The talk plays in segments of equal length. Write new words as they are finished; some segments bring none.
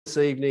this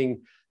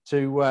evening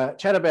to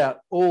chat about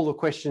all the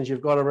questions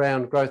you've got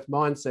around growth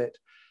mindset.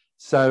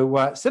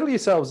 So settle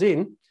yourselves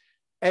in.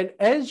 And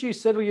as you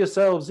settle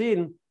yourselves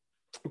in,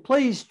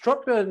 please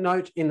drop a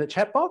note in the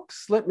chat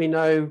box. Let me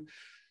know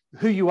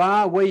who you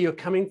are, where you're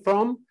coming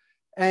from.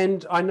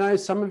 And I know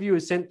some of you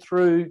have sent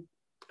through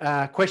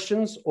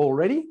questions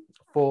already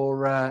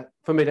for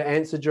me to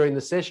answer during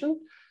the session.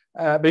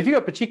 But if you've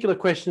got particular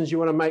questions you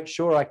want to make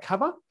sure I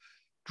cover,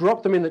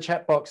 drop them in the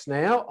chat box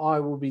now. I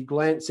will be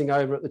glancing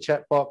over at the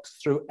chat box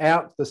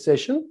throughout the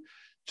session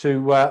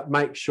to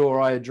make sure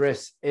I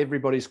address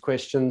everybody's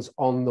questions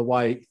on the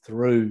way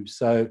through.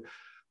 So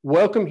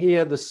welcome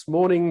here this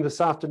morning,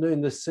 this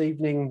afternoon, this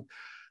evening,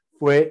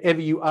 wherever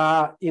you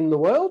are in the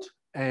world.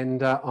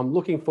 And I'm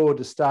looking forward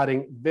to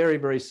starting very,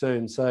 very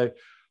soon. So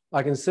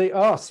I can see,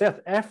 South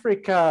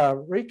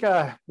Africa,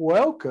 Rika,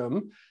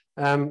 welcome.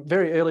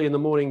 Very early in the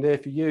morning there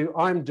for you.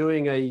 I'm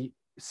doing a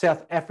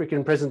South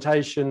African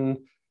presentation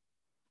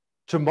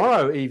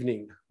tomorrow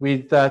evening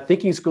with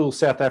Thinking School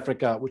South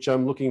Africa, which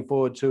I'm looking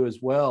forward to as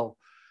well.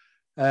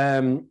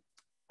 Yeah,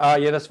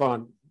 that's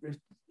fine.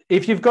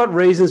 If you've got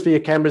reasons for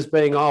your cameras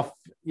being off,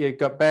 you've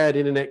got bad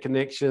internet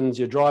connections,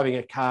 you're driving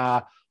a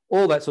car,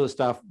 all that sort of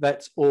stuff,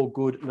 that's all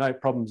good, no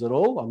problems at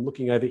all. I'm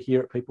looking over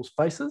here at people's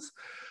faces.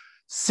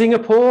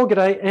 Singapore,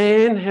 g'day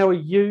Anne, how are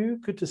you?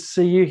 Good to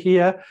see you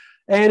here.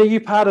 Anne, are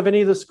you part of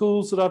any of the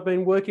schools that I've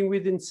been working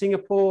with in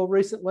Singapore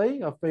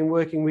recently? I've been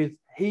working with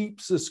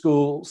heaps of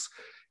schools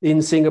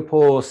in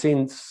Singapore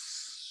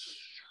since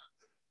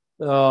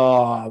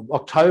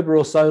October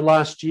or so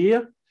last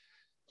year.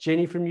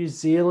 Jenny from New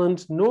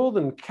Zealand,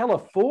 Northern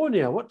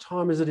California. What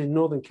time is it in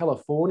Northern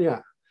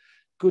California?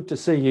 Good to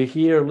see you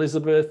here,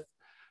 Elizabeth.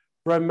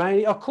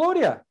 Romania. Oh,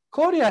 Claudia.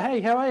 Claudia, hey,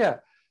 how are you?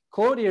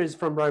 Claudia is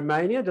from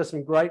Romania, does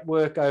some great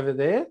work over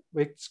there.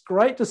 It's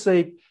great to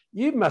see.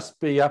 You must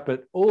be up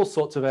at all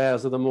sorts of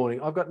hours of the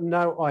morning. I've got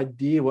no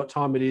idea what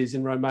time it is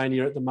in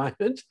Romania at the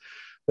moment,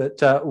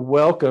 but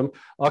welcome.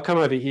 I'll come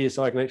over here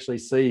so I can actually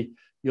see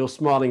your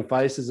smiling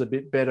faces a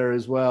bit better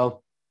as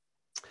well.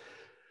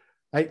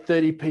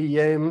 8:30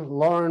 p.m.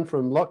 Lauren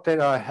from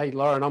Lockdown. Oh, hey,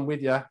 Lauren, I'm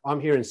with you.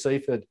 I'm here in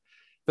Seaford.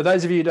 For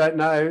those of you who don't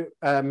know,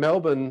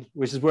 Melbourne,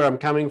 which is where I'm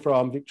coming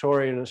from,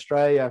 Victoria and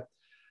Australia,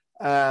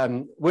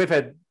 we've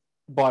had,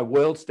 by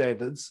world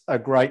standards, a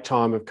great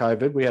time of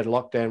COVID. We had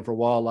lockdown for a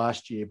while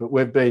last year, but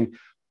we've been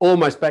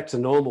almost back to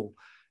normal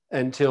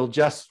until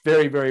just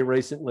very, very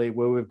recently,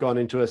 where we've gone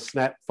into a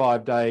snap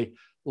 5-day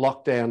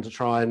lockdown to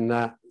try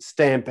and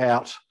stamp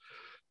out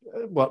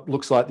what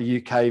looks like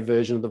the UK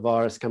version of the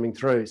virus coming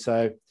through.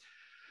 So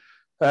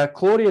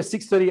Claudia,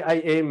 6:30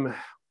 a.m.,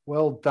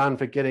 well done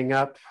for getting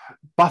up.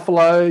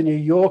 Buffalo, New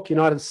York,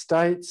 United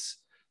States.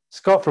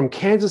 Scott from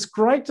Kansas,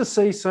 great to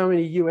see so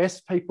many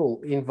US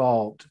people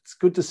involved. It's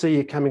good to see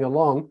you coming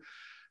along.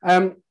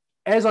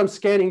 As I'm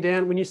scanning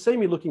down, when you see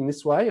me looking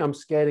this way, I'm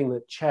scanning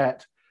the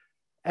chat.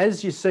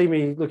 As you see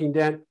me looking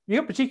down, you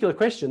got particular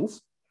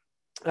questions,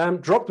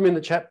 drop them in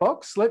the chat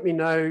box. Let me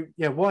know,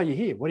 why you're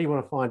here. What do you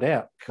want to find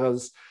out?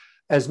 Because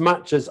as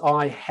much as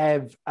I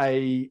have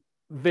a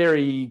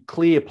very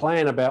clear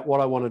plan about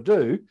what I want to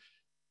do,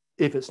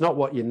 if it's not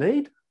what you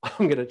need,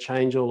 I'm going to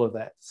change all of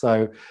that.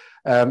 So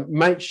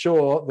make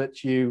sure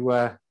that you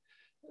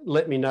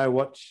let me know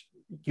what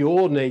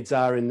your needs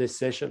are in this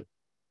session.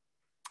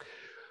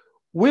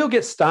 We'll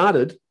get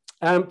started.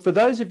 For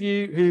those of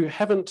you who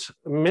haven't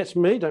met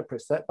me, don't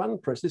press that button,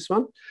 press this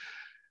one.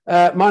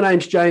 My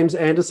name's James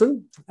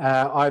Anderson.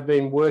 I've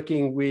been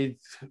working with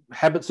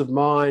habits of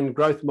mind,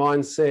 growth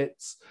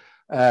mindsets,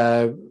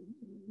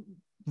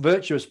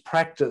 virtuous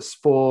practice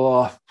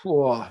for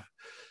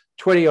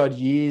 20 odd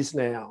years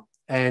now.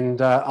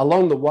 And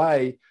along the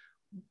way,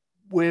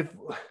 we've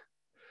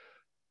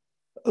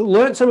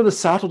learned some of the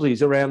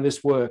subtleties around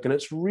this work, and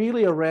it's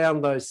really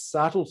around those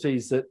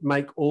subtleties that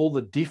make all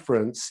the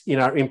difference in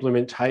our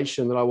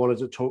implementation that I wanted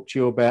to talk to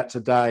you about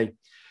today.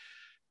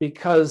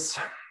 Because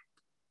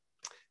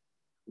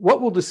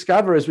what we'll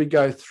discover as we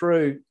go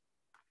through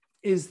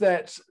is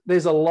that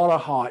there's a lot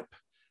of hype,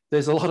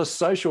 there's a lot of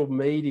social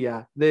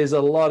media, there's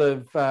a lot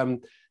of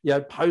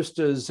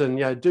posters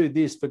and do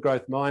this for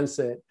growth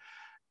mindset,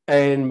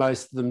 and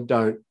most of them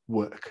don't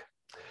work.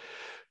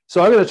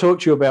 So I'm going to talk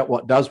to you about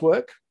what does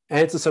work,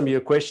 answer some of your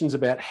questions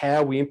about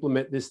how we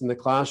implement this in the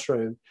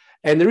classroom.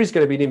 And there is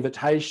going to be an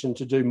invitation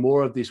to do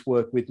more of this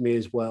work with me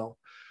as well.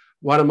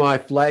 One of my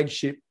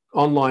flagship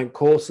online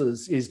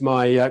courses is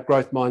my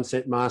Growth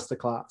Mindset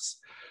Masterclass.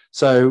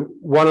 So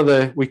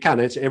we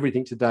can't answer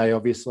everything today,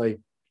 obviously.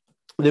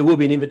 There will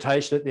be an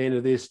invitation at the end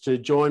of this to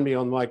join me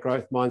on my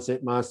Growth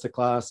Mindset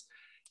Masterclass,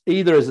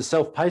 either as a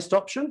self-paced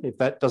option, if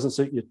that doesn't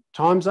suit your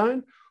time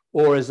zone,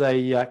 or as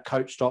a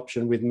coached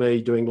option with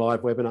me doing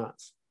live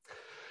webinars.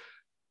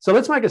 So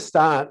let's make a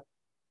start.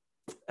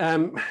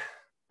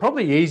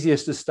 Probably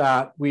easiest to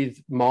start with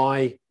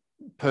my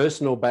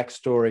personal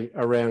backstory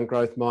around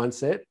growth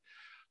mindset.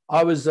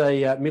 I was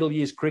a middle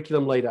years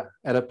curriculum leader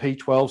at a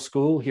P12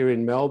 school here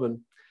in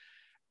Melbourne.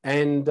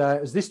 And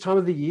it was this time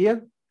of the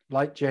year,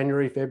 late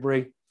January,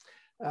 February.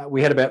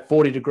 We had about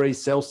 40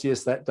 degrees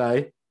Celsius that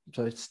day.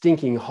 so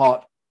stinking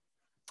hot.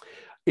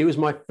 It was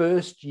my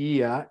first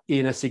year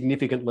in a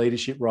significant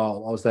leadership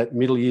role. I was that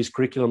middle years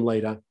curriculum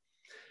leader.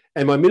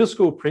 And my middle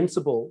school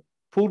principal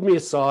pulled me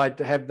aside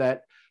to have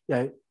that,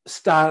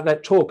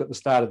 that talk at the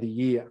start of the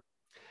year.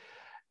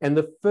 And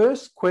the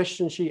first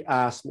question she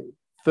asked me,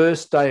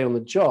 first day on the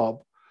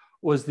job,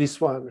 was this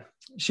one.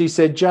 She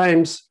said,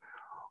 James,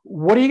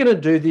 what are you going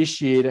to do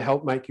this year to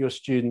help make your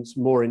students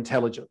more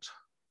intelligent?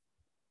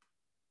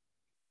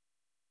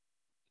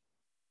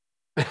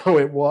 I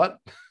went, what?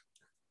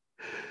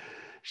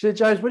 She said,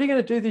 James, what are you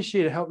going to do this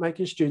year to help make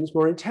your students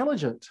more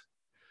intelligent?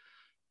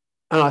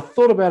 And I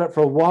thought about it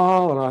for a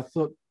while, and I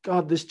thought,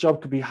 God, this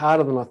job could be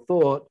harder than I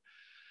thought.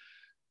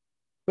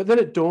 But then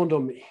it dawned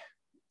on me.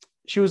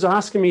 She was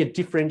asking me a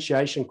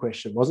differentiation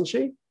question, wasn't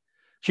she?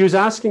 She was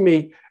asking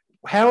me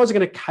how I was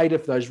going to cater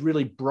for those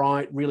really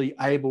bright, really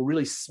able,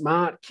 really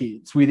smart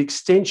kids with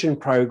extension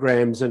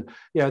programs and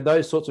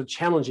those sorts of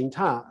challenging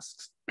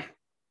tasks.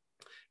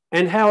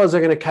 And how was I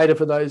going to cater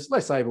for those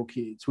less able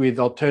kids with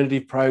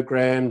alternative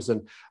programs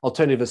and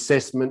alternative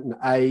assessment and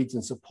aids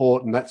and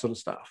support and that sort of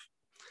stuff?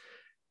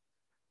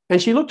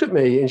 And she looked at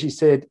me and she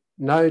said,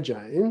 no,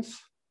 James,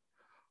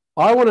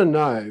 I want to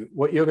know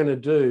what you're going to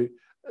do,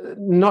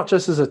 not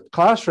just as a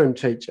classroom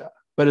teacher,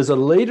 but as a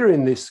leader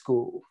in this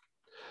school,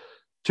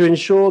 to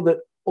ensure that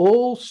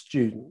all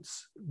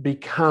students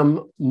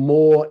become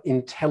more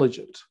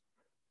intelligent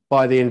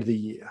by the end of the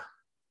year.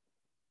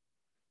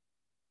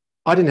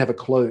 I didn't have a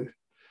clue.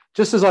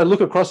 Just as I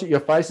look across at your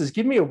faces,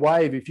 give me a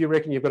wave if you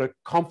reckon you've got a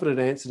confident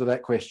answer to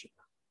that question.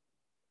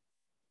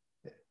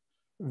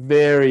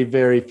 Very,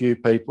 very few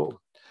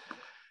people.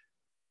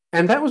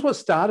 And that was what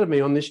started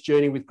me on this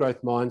journey with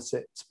growth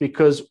mindsets,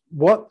 because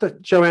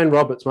what Joanne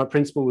Roberts, my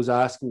principal, was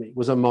asking me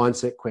was a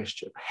mindset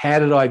question. How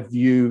did I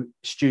view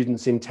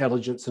students'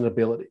 intelligence and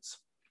abilities?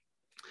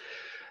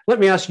 Let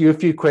me ask you a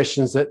few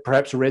questions that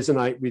perhaps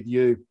resonate with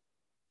you.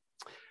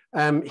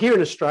 Here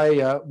in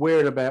Australia, we're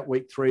in about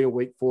week 3 or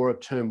week 4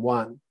 of term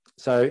 1.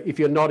 So if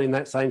you're not in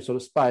that same sort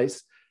of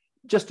space,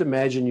 just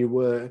imagine you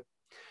were.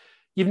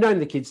 You've known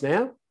the kids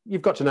now.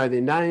 You've got to know their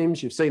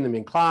names. You've seen them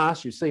in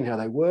class. You've seen how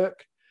they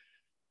work.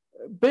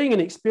 Being an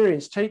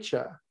experienced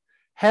teacher,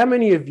 how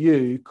many of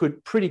you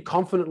could pretty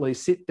confidently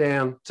sit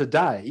down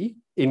today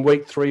in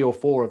week 3 or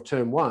 4 of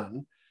term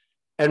 1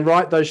 and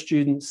write those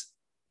students'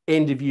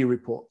 end-of-year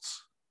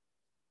reports?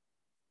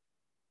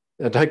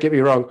 Now, don't get me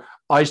wrong,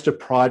 I used to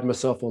pride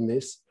myself on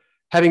this.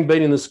 Having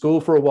been in the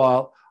school for a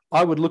while,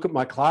 I would look at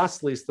my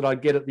class list that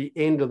I'd get at the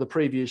end of the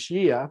previous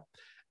year,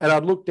 and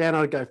I'd look down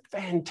and I'd go,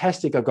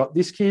 fantastic, I've got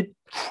this kid,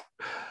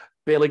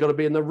 barely got to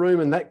be in the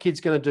room, and that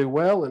kid's going to do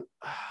well, and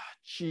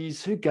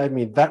geez, who gave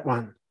me that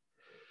one?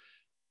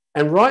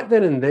 And right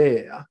then and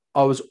there,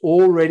 I was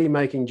already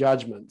making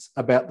judgments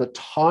about the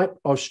type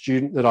of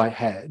student that I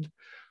had,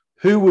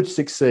 who would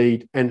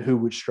succeed and who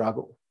would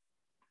struggle.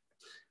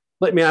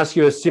 Let me ask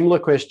you a similar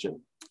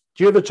question.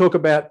 Do you ever talk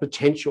about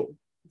potential,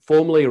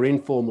 formally or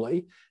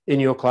informally, in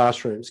your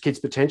classrooms? Kids'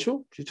 potential?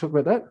 Do you talk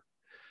about that?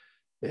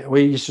 Yeah,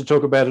 we used to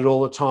talk about it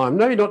all the time.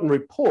 Maybe not in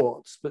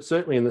reports, but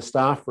certainly in the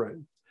staff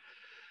room.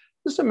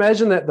 Just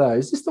imagine that though.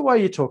 Is this the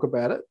way you talk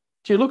about it?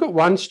 Do you look at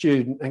one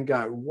student and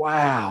go,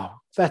 wow,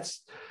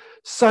 that's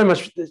so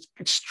much, it's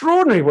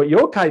extraordinary what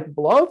you're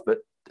capable of, but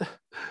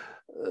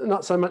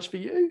not so much for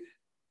you?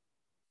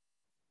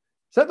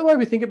 Is that the way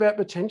we think about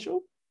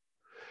potential?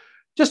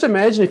 Just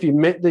imagine if you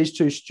met these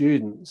two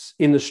students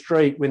in the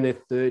street when they're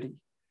 30,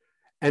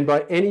 and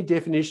by any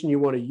definition you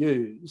want to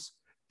use,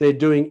 they're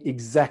doing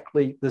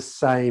exactly the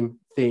same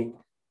thing.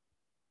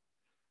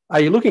 Are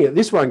you looking at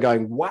this one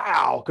going,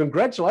 wow,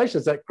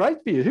 congratulations, that's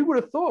great for you. Who would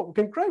have thought?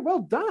 Well, great, well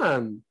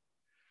done.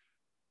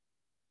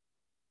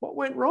 What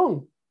went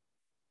wrong?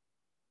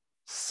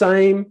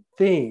 Same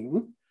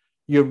thing.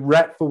 You're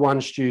rapt for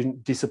one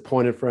student,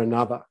 disappointed for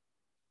another.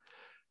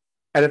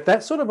 And if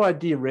that sort of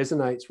idea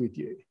resonates with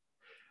you,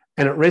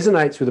 and it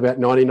resonates with about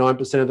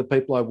 99% of the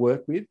people I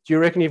work with, do you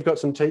reckon you've got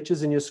some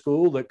teachers in your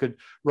school that could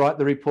write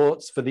the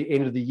reports for the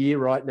end of the year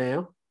right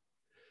now?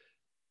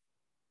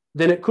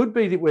 Then it could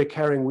be that we're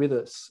carrying with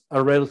us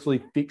a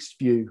relatively fixed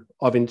view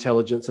of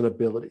intelligence and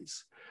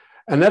abilities.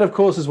 And that, of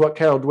course, is what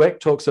Carol Dweck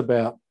talks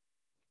about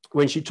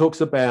when she talks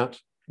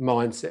about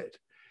mindset.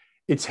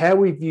 It's how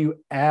we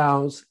view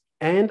ours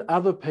and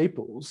other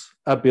people's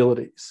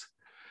abilities.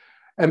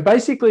 And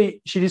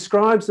basically, she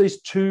describes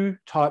these two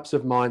types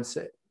of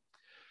mindset.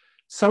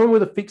 Someone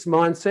with a fixed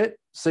mindset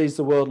sees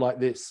the world like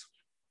this.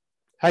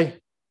 Hey,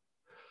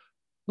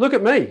 look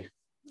at me.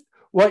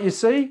 What you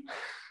see,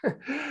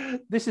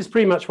 this is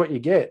pretty much what you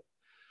get.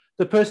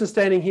 The person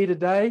standing here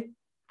today,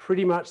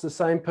 pretty much the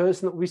same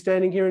person that will be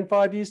standing here in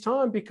 5 years'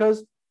 time,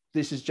 because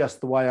this is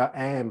just the way I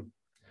am.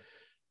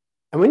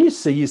 And when you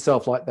see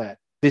yourself like that,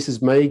 this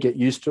is me, get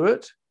used to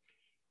it,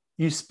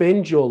 you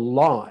spend your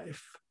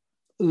life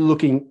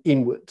looking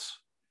inwards.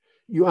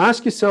 You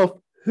ask yourself,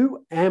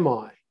 who am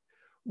I?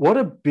 What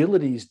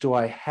abilities do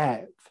I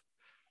have?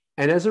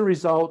 And as a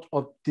result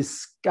of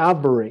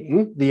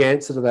discovering the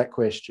answer to that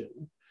question,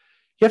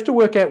 you have to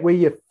work out where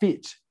you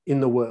fit in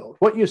the world,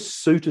 what you're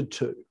suited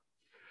to.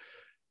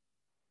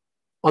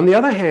 On the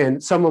other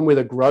hand, someone with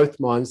a growth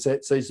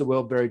mindset sees the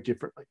world very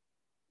differently.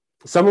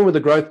 Someone with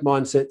a growth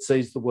mindset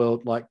sees the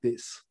world like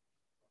this.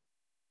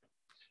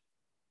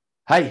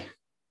 Hey,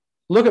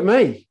 look at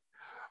me.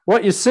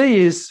 What you see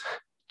is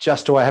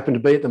just who I happen to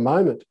be at the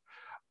moment.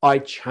 I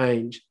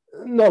change,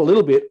 not a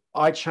little bit,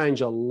 I change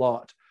a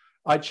lot.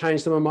 I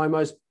change some of my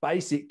most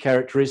basic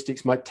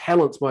characteristics, my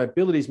talents, my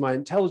abilities, my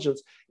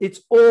intelligence. It's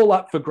all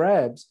up for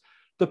grabs.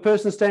 The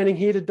person standing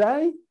here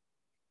today,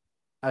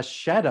 a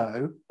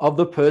shadow of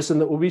the person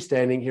that will be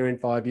standing here in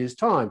 5 years'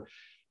 time,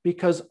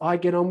 because I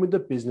get on with the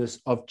business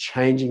of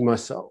changing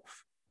myself.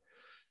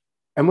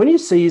 And when you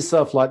see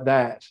yourself like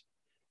that,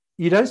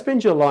 you don't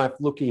spend your life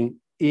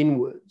looking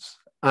inwards,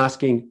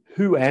 asking,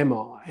 who am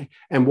I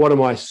and what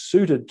am I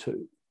suited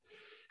to?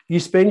 You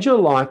spend your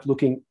life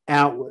looking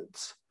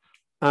outwards,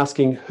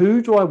 asking,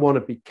 who do I want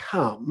to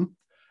become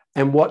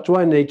and what do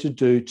I need to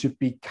do to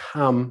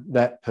become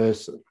that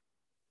person?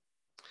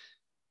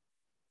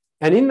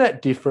 And in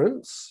that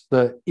difference,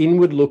 the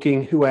inward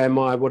looking, who am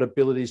I, what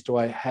abilities do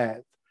I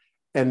have?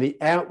 And the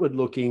outward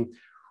looking,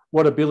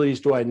 what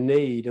abilities do I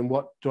need and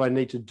what do I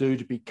need to do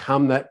to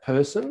become that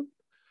person,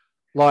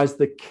 lies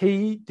the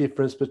key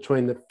difference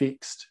between the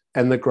fixed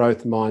and the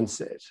growth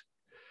mindset.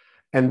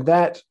 And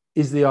that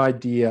is the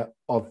idea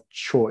of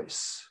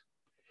choice.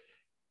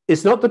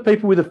 It's not that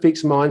people with a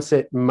fixed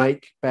mindset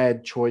make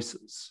bad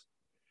choices.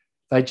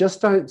 They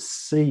just don't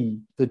see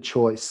the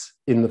choice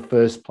in the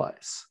first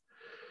place.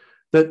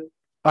 That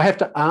I have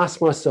to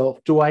ask myself,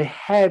 do I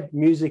have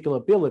musical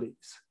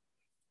abilities?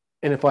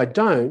 And if I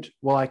don't,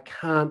 well, I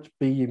can't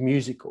be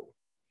musical.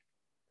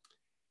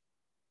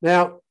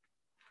 Now,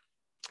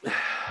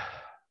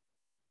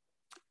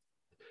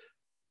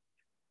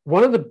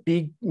 one of the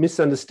big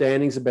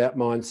misunderstandings about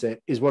mindset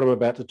is what I'm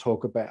about to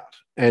talk about.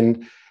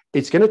 And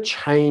it's going to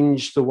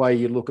change the way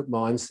you look at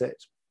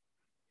mindset.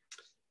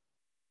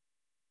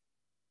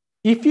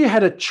 If you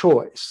had a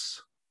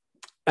choice,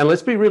 and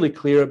let's be really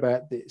clear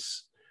about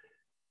this,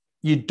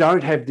 you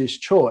don't have this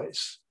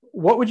choice,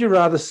 what would you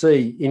rather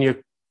see in your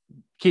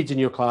kids in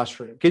your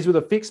classroom? Kids with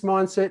a fixed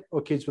mindset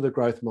or kids with a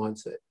growth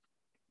mindset?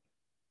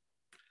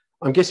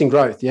 I'm guessing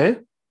growth, yeah?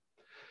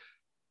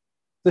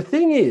 The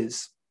thing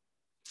is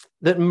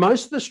that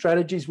most of the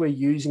strategies we're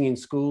using in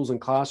schools and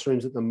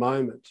classrooms at the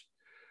moment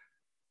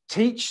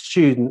teach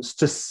students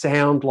to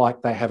sound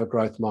like they have a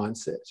growth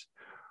mindset,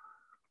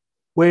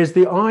 whereas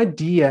the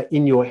idea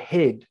in your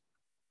head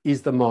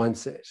is the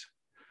mindset.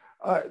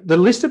 The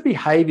list of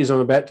behaviours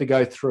I'm about to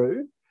go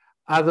through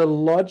are the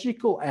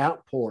logical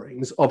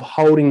outpourings of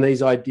holding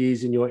these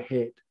ideas in your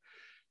head.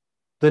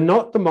 They're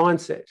not the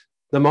mindset.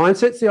 The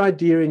mindset's the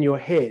idea in your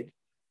head.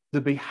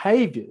 The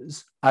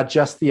behaviours are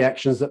just the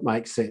actions that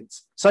make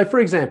sense. So,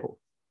 for example,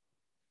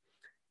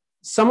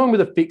 someone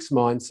with a fixed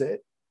mindset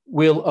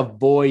will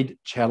avoid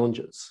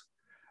challenges.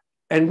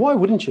 And why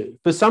wouldn't you?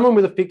 For someone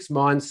with a fixed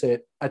mindset,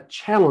 a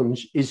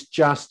challenge is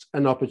just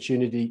an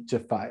opportunity to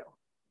fail.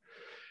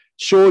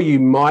 Sure, you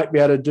might be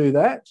able to do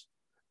that,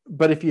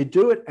 but if you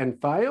do it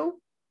and fail,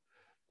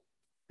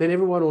 then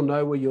everyone will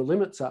know where your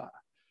limits are.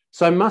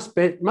 So much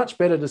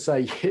better to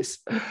say, yes,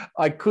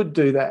 I could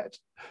do that,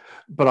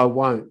 but I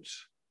won't.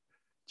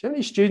 Do you have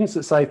any students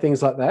that say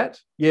things like that?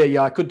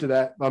 Yeah, I could do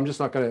that, but I'm just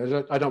not going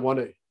to, I don't want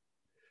to.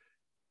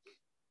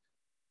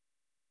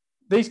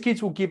 These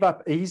kids will give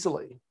up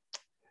easily.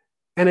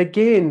 And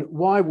again,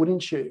 why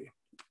wouldn't you?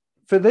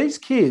 For these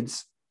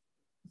kids,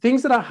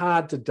 things that are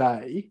hard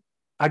today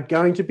are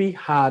going to be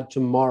hard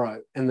tomorrow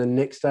and the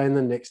next day and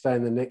the next day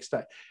and the next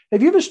day.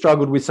 Have you ever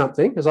struggled with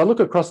something? As I look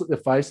across at their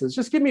faces,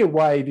 just give me a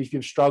wave if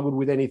you've struggled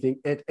with anything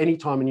at any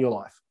time in your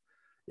life.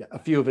 Yeah, a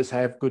few of us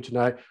have, good to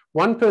know.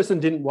 One person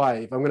didn't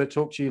wave. I'm going to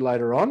talk to you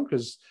later on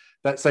because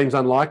that seems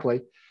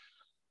unlikely.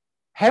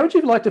 How would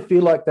you like to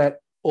feel like that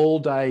all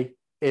day,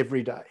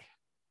 every day?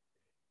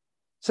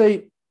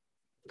 See,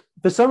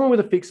 for someone with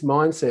a fixed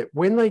mindset,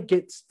 when they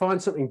find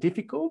something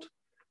difficult,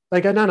 they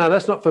go, no,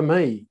 that's not for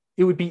me.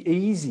 It would be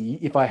easy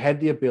if I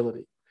had the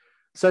ability.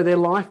 So their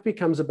life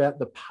becomes about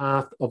the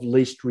path of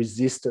least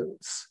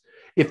resistance.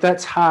 If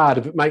that's hard,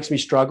 if it makes me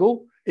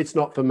struggle, it's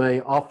not for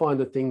me. I'll find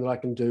the thing that I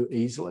can do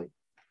easily.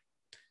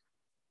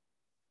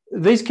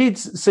 These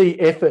kids see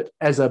effort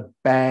as a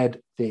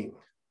bad thing,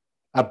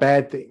 How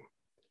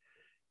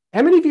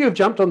many of you have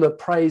jumped on the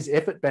praise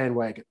effort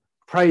bandwagon?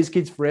 Praise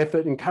kids for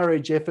effort,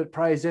 encourage effort,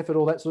 praise effort,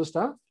 all that sort of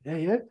stuff?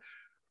 Yeah.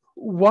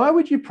 Why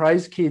would you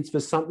praise kids for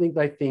something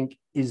they think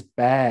is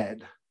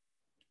bad?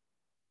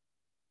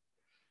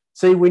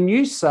 See, when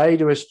you say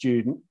to a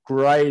student,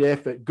 great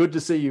effort, good to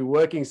see you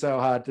working so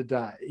hard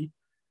today,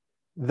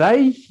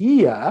 they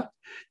hear,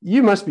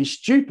 you must be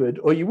stupid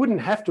or you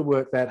wouldn't have to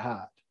work that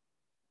hard.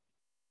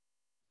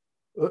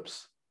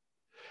 Oops.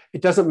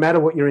 It doesn't matter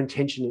what your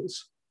intention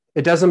is.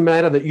 It doesn't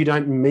matter that you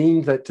don't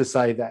mean that to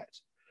say that.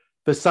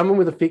 For someone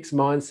with a fixed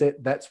mindset,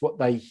 that's what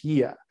they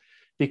hear,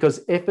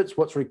 because effort's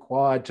what's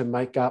required to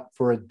make up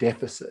for a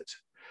deficit.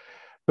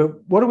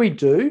 But what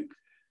do?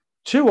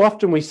 Too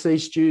often we see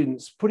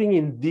students putting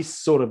in this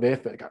sort of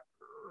effort.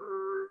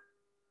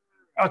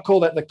 I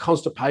call that the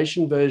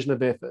constipation version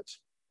of effort.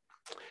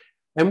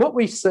 And what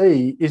we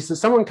see is that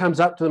someone comes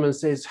up to them and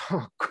says,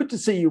 oh, good to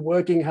see you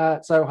working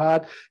hard, so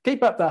hard.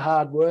 Keep up the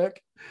hard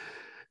work.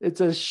 It's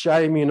a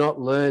shame you're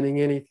not learning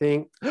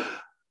anything.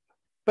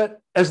 But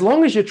as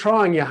long as you're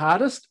trying your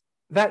hardest,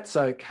 that's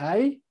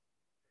okay.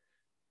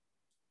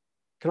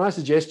 Can I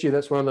suggest to you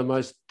that's one of the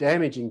most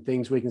damaging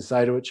things we can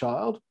say to a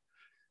child?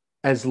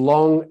 As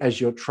long as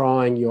you're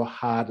trying your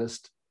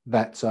hardest,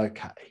 that's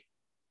okay.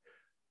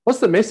 What's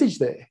the message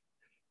there?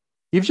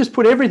 You've just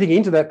put everything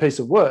into that piece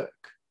of work.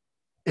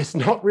 It's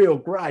not real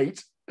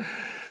great.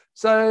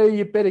 So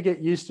you better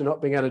get used to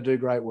not being able to do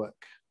great work.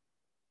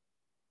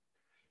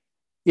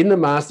 In the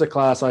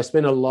masterclass, I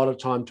spent a lot of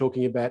time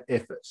talking about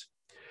effort.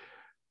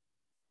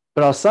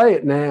 But I'll say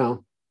it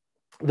now,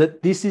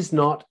 that this is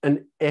not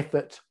an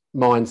effort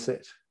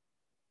mindset.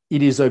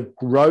 It is a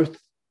growth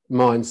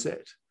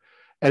mindset.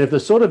 And if the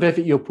sort of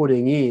effort you're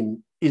putting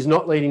in is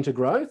not leading to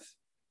growth,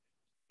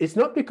 it's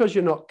not because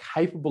you're not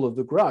capable of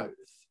the growth.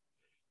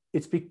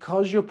 It's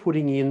because you're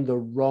putting in the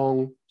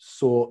wrong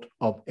sort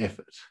of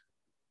effort.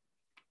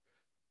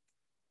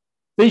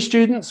 These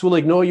students will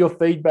ignore your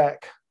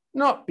feedback,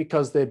 not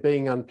because they're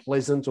being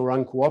unpleasant or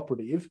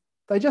uncooperative.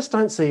 They just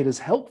don't see it as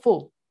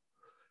helpful.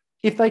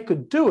 If they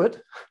could do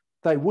it,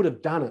 they would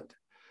have done it.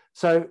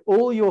 So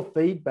all your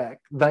feedback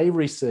they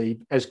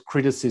receive as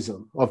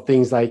criticism of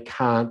things they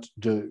can't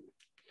do.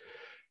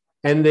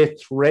 And they're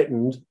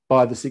threatened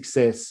by the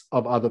success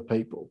of other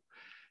people.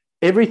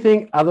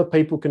 Everything other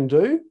people can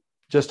do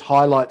just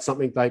highlights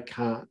something they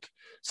can't.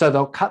 So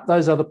they'll cut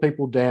those other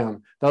people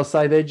down. They'll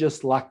say they're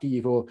just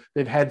lucky or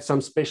they've had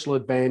some special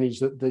advantage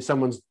that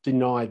someone's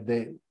denied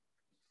them.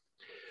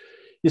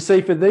 You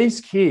see, for these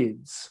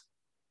kids,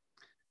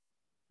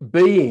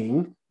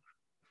 being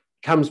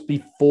comes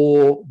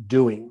before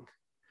doing.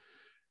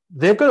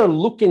 They've got to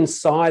look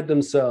inside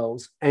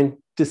themselves and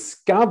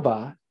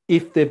discover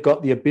if they've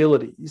got the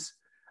abilities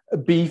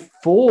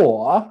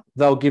before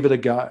they'll give it a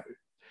go.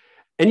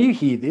 And you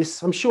hear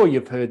this, I'm sure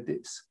you've heard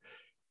this.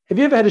 Have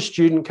you ever had a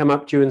student come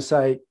up to you and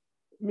say,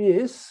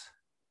 Miss,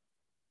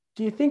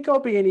 do you think I'll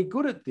be any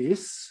good at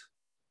this?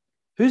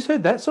 Who's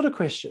heard that sort of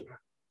question?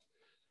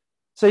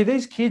 See,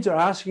 these kids are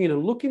asking you to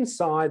look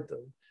inside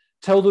them,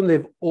 tell them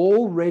they've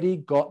already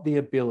got the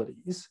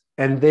abilities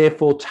and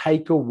therefore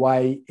take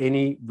away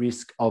any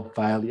risk of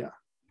failure.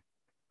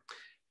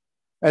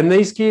 And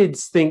these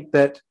kids think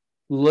that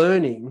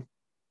learning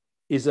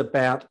is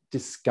about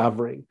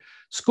discovering.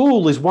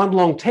 School is one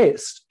long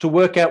test to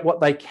work out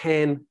what they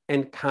can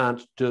and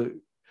can't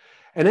do.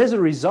 And as a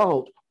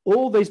result,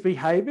 all these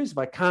behaviours, if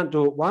I can't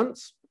do it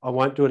once, I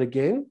won't do it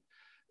again.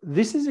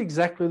 This is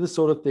exactly the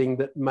sort of thing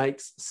that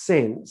makes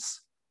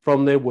sense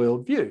from their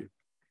worldview.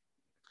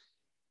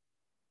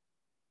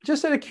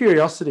 Just out of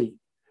curiosity,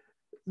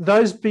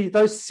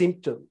 those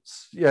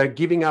symptoms,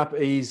 giving up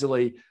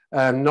easily,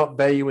 not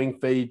valuing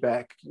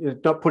feedback,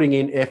 not putting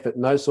in effort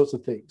and those sorts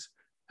of things,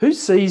 who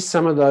sees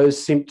some of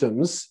those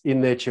symptoms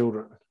in their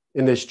children,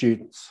 in their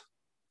students?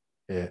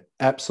 Yeah,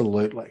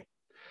 absolutely.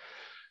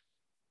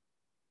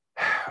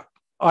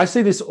 I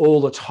see this all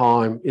the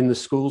time in the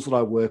schools that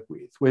I work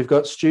with. We've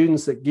got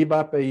students that give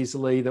up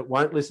easily, that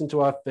won't listen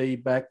to our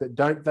feedback, that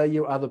don't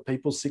value other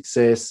people's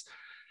success.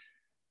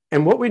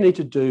 And what we need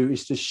to do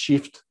is to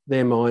shift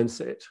their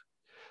mindset.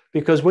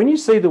 Because when you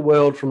see the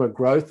world from a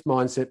growth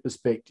mindset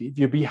perspective,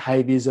 your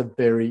behaviours are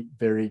very,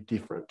 very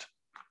different.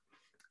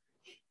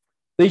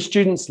 These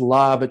students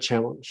love a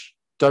challenge.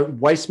 Don't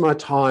waste my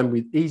time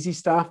with easy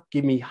stuff.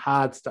 Give me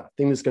hard stuff,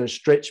 things that's going to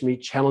stretch me,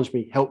 challenge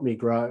me, help me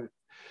grow.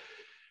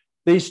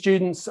 These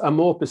students are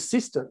more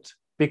persistent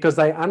because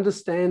they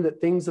understand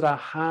that things that are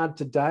hard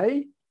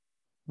today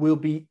will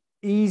be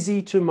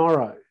easy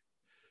tomorrow.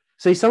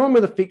 See, someone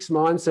with a fixed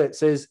mindset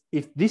says,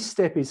 if this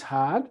step is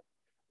hard,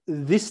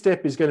 this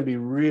step is going to be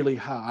really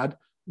hard.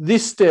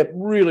 This step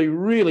really,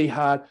 really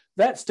hard.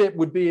 That step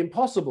would be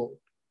impossible.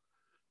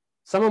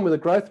 Someone with a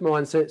growth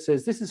mindset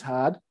says, this is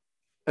hard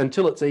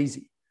until it's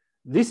easy.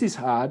 This is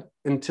hard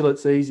until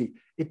it's easy.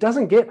 It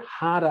doesn't get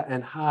harder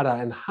and harder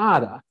and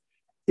harder.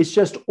 It's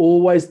just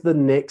always the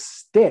next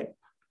step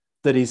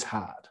that is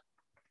hard.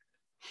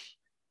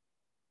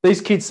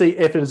 These kids see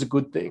effort as a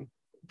good thing.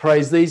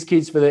 Praise these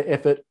kids for their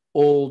effort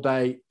all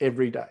day,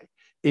 every day.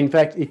 In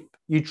fact, if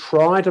you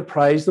try to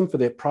praise them for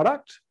their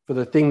product, for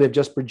the thing they've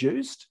just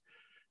produced,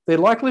 they're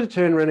likely to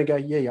turn around and go,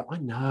 yeah, I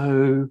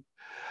know.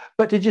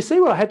 But did you see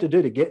what I had to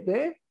do to get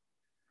there?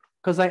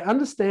 Because they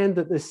understand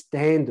that the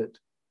standard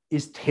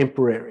is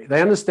temporary.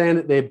 They understand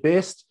that their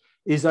best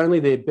is only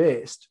their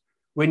best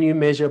when you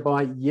measure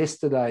by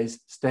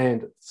yesterday's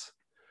standards.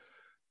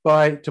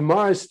 By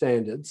tomorrow's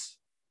standards,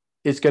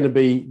 it's going to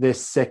be their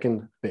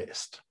second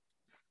best.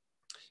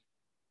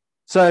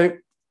 So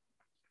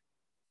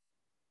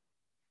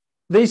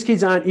these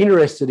kids aren't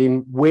interested in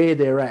where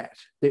they're at.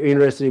 They're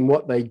interested in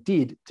what they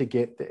did to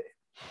get there.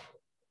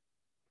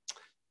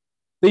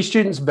 These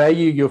students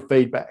value your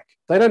feedback.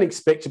 They don't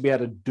expect to be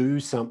able to do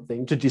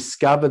something to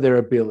discover their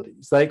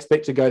abilities. They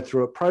expect to go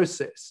through a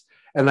process,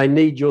 and they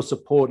need your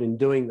support in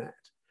doing that.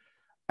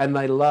 And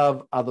they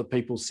love other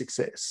people's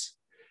success.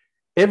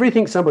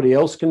 Everything somebody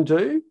else can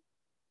do,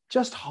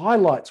 just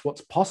highlights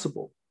what's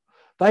possible.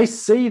 They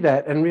see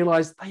that and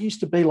realize they used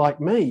to be like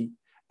me,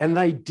 and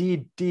they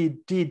did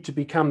to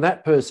become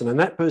that person, and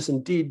that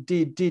person did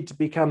to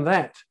become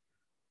that.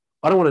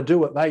 I don't want to do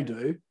what they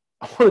do.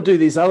 I want to do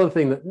this other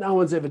thing that no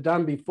one's ever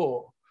done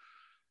before.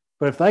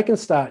 But if they can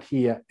start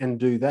here and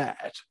do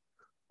that,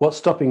 what's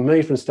stopping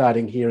me from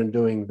starting here and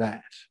doing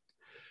that?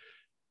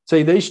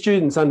 See, these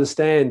students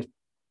understand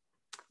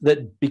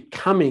that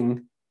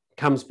becoming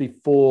comes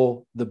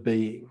before the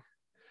being.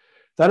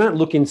 They don't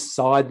look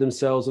inside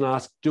themselves and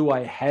ask, do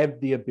I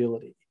have the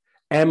ability?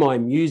 Am I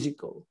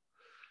musical?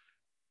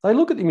 They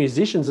look at the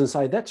musicians and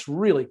say, that's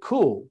really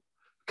cool.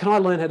 Can I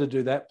learn how to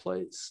do that,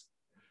 please?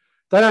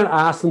 They don't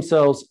ask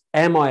themselves,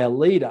 am I a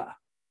leader?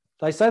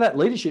 They say that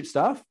leadership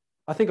stuff,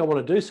 I think I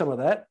want to do some of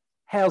that.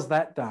 How's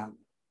that done?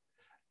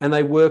 And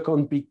they work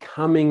on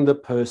becoming the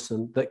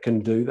person that can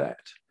do that.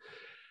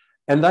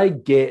 And they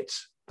get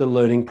the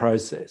learning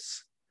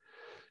process.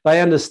 They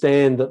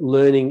understand that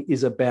learning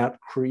is about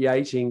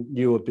creating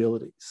new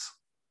abilities.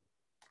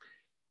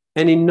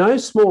 And in no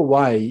small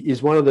way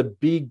is one of the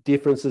big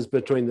differences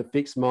between the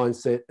fixed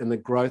mindset and the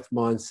growth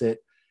mindset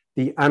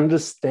the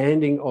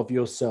understanding of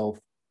yourself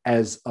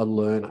as a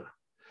learner.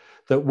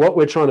 That what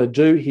we're trying to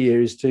do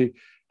here is to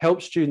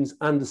help students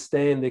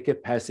understand their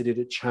capacity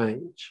to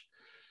change.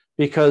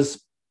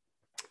 Because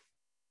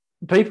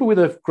people with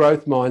a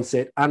growth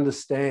mindset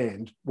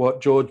understand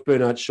what George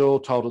Bernard Shaw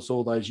told us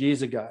all those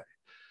years ago,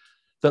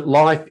 that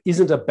life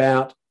isn't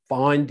about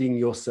finding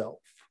yourself.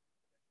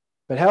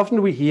 But how often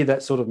do we hear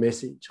that sort of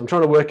message? I'm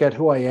trying to work out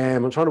who I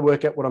am. I'm trying to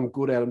work out what I'm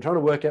good at. I'm trying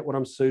to work out what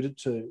I'm suited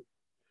to.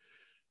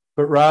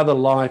 But rather,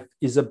 life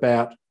is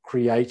about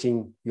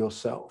creating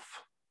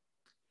yourself.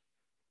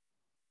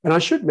 And I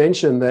should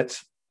mention that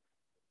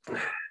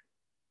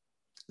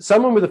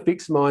someone with a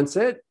fixed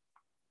mindset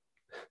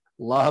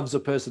loves a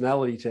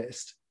personality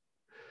test.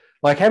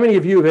 Like, how many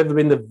of you have ever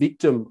been the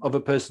victim of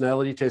a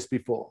personality test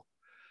before?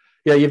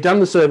 Yeah, you've done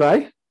the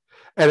survey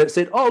and it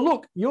said, oh,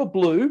 look, you're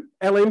blue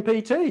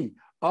LMPT.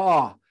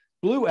 Oh,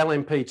 blue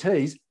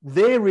LMPTs,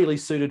 they're really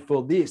suited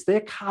for this.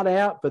 They're cut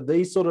out for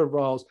these sort of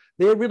roles.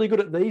 They're really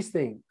good at these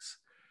things.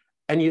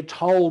 And you're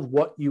told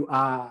what you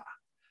are.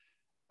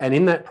 And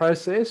in that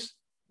process,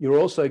 you're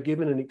also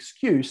given an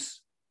excuse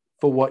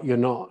for what you're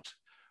not.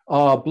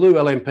 Oh, blue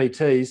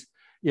LMPTs,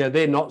 yeah,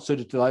 they're not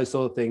suited to those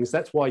sort of things.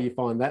 That's why you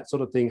find that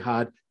sort of thing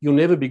hard. You'll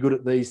never be good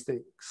at these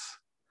things.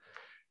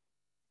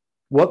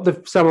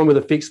 What someone with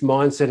a fixed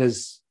mindset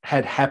has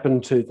had happen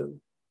to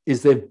them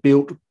is they've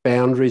built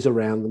boundaries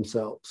around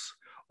themselves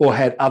or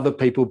had other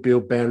people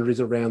build boundaries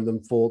around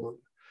them for them.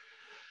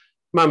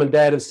 Mum and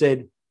dad have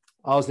said,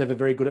 I was never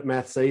very good at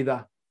maths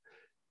either.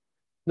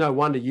 No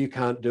wonder you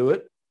can't do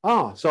it.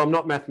 Oh, so I'm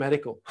not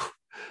mathematical.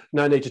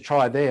 No need to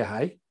try there,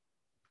 hey?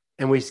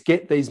 And we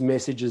get these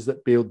messages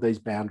that build these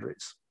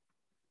boundaries.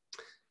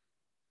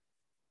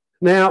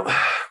 Now,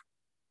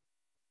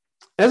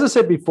 as I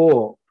said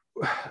before,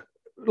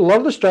 a lot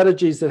of the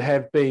strategies that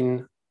have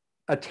been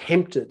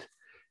attempted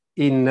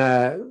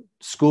in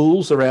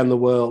schools around the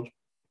world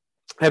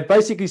have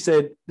basically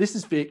said, this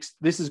is fixed,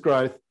 this is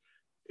growth,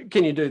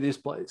 can you do this,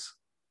 please?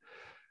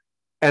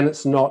 And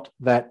it's not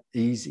that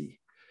easy.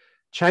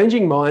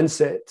 Changing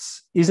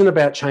mindsets isn't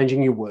about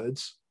changing your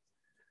words.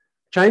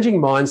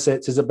 Changing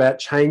mindsets is about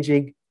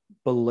changing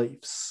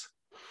beliefs.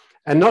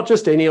 And not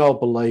just any old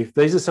belief.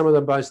 These are some of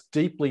the most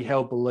deeply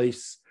held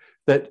beliefs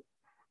that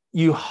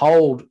you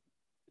hold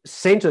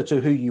center to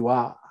who you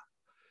are.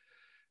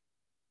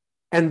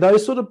 And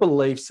those sort of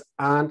beliefs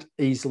aren't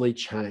easily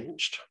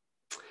changed.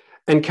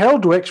 And Carol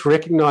Dweck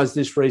recognized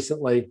this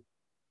recently,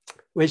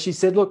 where she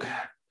said, look,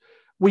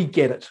 we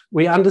get it.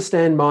 We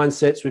understand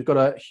mindsets. We've got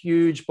a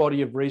huge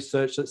body of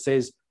research that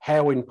says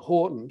how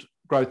important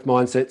growth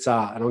mindsets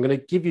are. And I'm going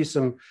to give you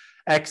some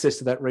access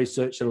to that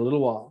research in a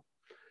little while.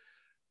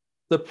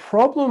 The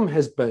problem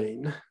has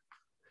been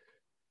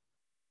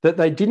that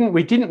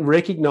we didn't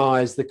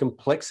recognize the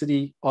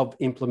complexity of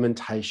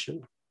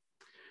implementation.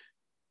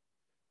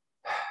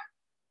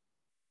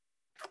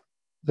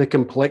 The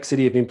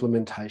complexity of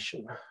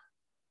implementation.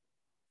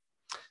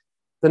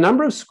 The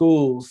number of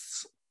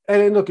schools,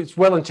 and look, it's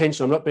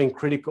well-intentioned, I'm not being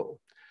critical,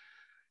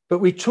 but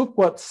we took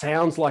what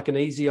sounds like an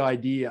easy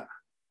idea.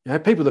 You know,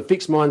 people with a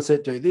fixed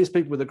mindset do this,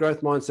 people with a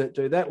growth mindset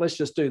do that. Let's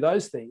just do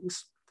those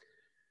things.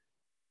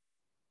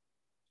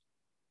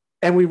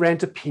 And we ran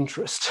to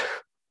Pinterest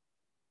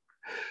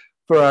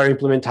for our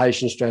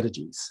implementation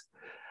strategies.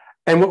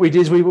 And what we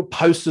did is we put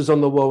posters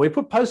on the wall. We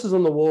put posters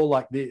on the wall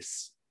like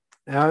this.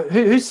 Now,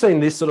 who's seen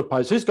this sort of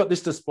poster? Who's got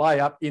this display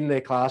up in their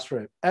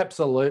classroom?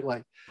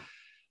 Absolutely.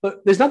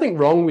 But there's nothing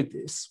wrong with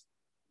this.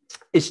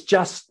 It's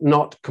just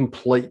not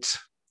complete.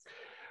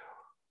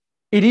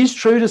 It is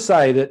true to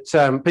say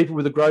that people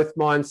with a growth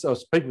mindset, or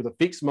people with a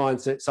fixed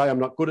mindset say, I'm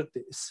not good at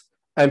this.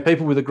 And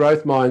people with a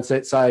growth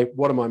mindset say,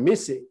 what am I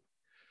missing?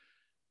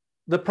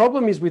 The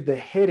problem is with the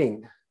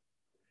heading.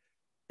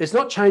 It's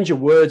not change your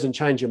words and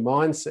change your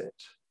mindset.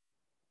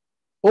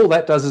 All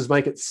that does is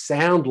make it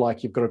sound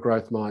like you've got a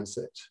growth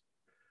mindset.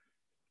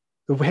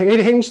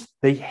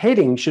 The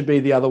heading should be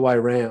the other way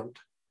around.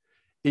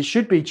 It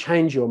should be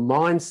change your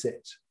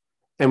mindset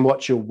and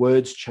watch your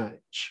words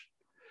change.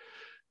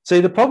 See,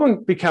 the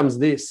problem becomes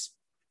this.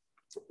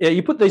 Yeah,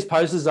 you put these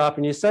posters up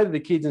and you say to the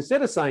kids,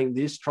 instead of saying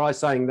this, try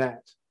saying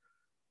that.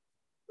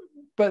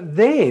 But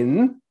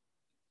then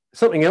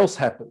something else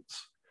happens.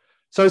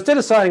 So instead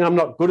of saying, I'm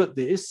not good at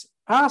this,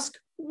 ask,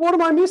 what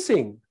am I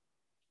missing?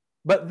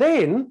 But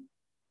then,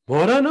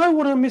 well, I don't know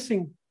what I'm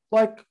missing.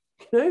 Like,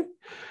 you know,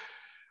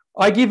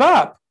 I give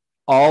up.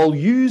 I'll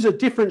use a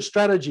different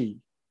strategy.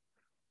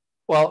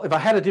 Well, if I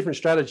had a different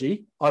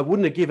strategy, I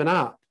wouldn't have given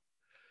up.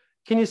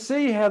 Can you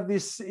see how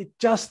it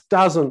just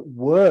doesn't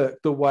work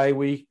the way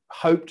we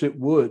hoped it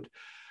would?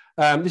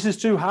 This is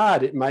too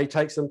hard. It may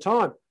take some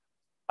time.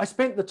 I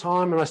spent the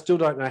time and I still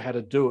don't know how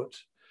to do it.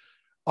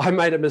 I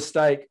made a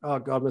mistake. Oh,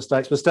 God,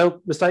 mistakes.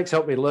 Mistakes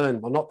help me learn.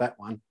 Well, not that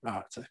one. All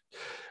right, so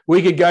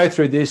we could go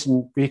through this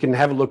and we can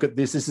have a look at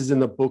this. This is in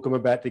the book I'm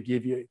about to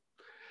give you.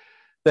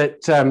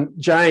 That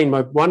Jane,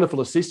 my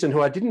wonderful assistant,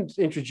 who I didn't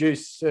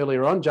introduce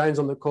earlier on, Jane's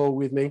on the call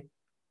with me.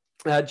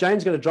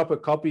 Jane's going to drop a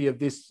copy of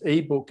this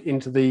ebook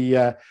into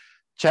the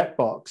chat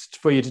box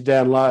for you to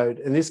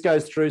download. And this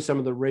goes through some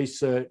of the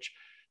research,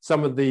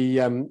 some of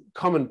the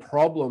common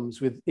problems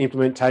with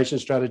implementation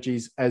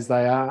strategies as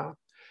they are.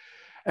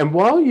 And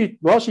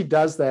while she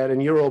does that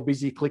and you're all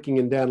busy clicking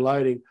and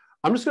downloading,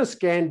 I'm just going to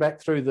scan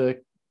back through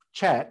the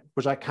chat,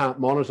 which I can't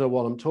monitor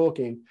while I'm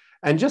talking,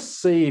 and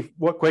just see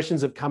what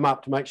questions have come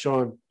up to make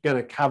sure I'm going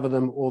to cover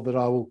them or that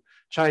I will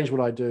change what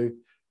I do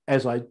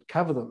as I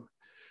cover them.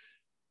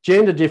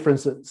 Gender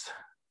differences.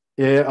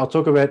 Yeah, I'll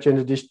talk about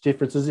gender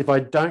differences. If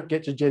I don't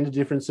get to gender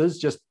differences,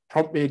 just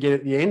prompt me again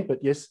at the end, but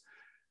yes.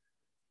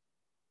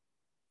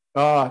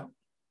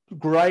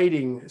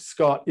 Grading,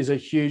 Scott, is a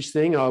huge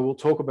thing. I will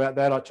talk about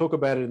that. I talk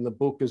about it in the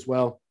book as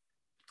well.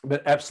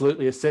 But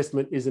absolutely,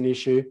 assessment is an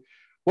issue.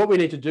 What we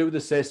need to do with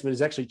assessment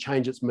is actually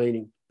change its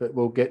meaning, but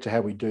we'll get to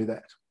how we do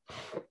that.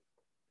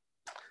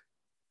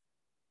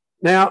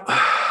 Now,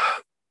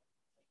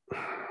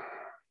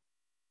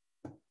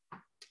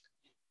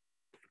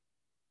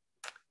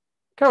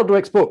 Carol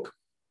Dweck's book.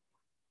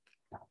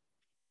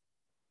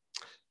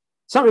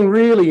 Something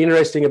really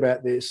interesting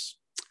about this.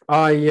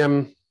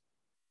 I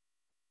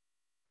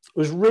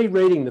was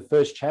rereading the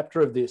first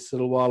chapter of this a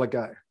little while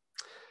ago,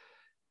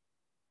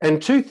 and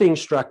two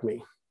things struck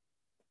me.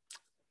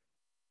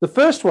 The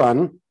first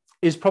one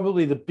is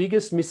probably the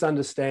biggest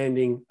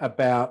misunderstanding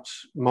about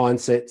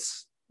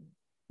mindsets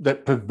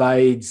that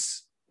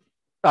pervades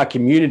our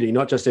community,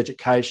 not just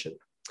education.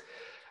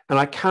 And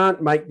I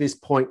can't make this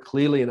point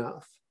clearly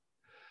enough,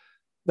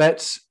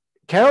 that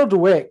Carol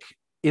Dweck,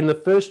 in the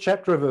first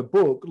chapter of her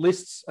book,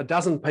 lists a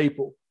dozen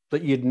people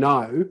that you'd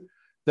know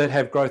that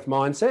have growth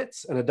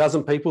mindsets and a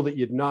dozen people that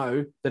you'd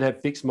know that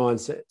have fixed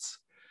mindsets.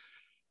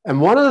 And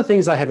one of the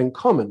things they have in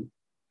common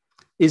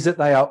is that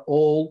they are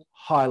all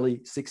highly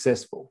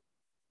successful.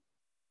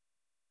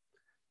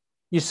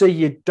 You see,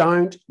 you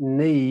don't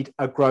need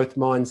a growth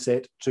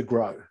mindset to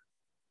grow.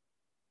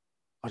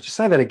 I'll just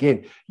say that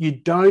again. You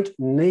don't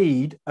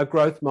need a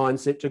growth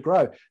mindset to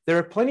grow. There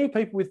are plenty of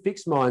people with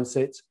fixed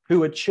mindsets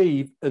who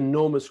achieve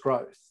enormous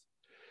growth.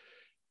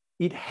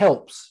 It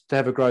helps to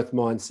have a growth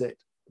mindset,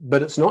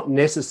 but it's not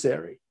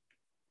necessary.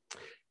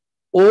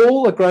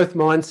 All a growth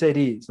mindset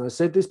is, and I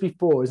said this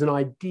before, is an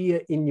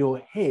idea in your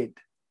head.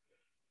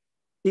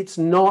 It's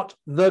not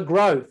the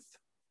growth.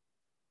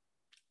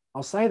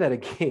 I'll say that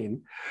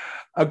again.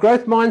 A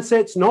growth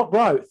mindset's not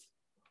growth.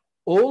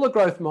 All a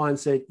growth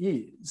mindset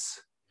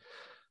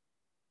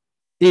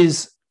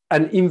is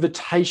an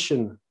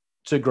invitation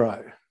to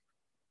grow.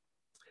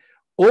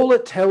 All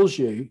it tells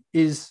you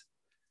is,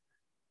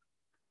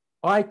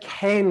 I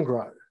can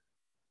grow.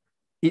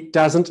 It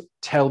doesn't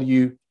tell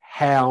you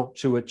how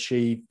to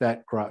achieve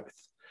that growth.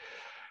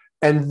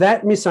 And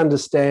that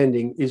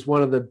misunderstanding is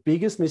one of the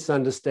biggest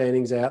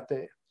misunderstandings out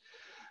there.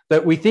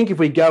 That we think if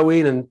we go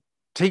in and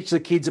teach the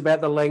kids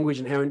about the language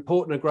and how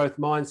important a growth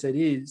mindset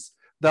is,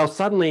 they'll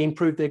suddenly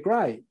improve their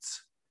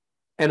grades.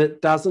 And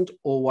it doesn't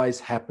always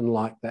happen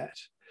like that.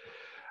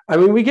 I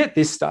mean, we get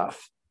this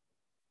stuff,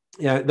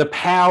 you know, the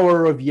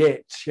power of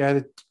yet, you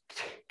know,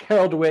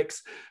 Carol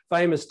Dweck's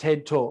famous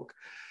TED talk.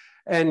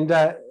 And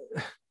I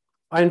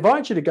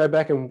invite you to go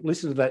back and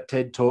listen to that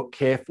TED talk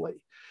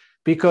carefully,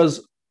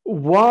 because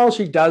while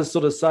she does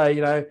sort of say,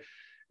 you know,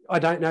 I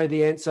don't know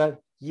the answer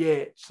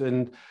yet,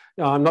 and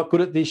you know, I'm not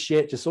good at this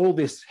yet, just all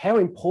this, how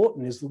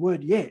important is the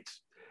word yet?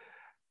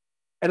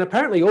 And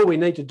apparently all we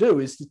need to do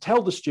is to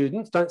tell the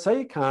students, don't say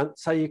you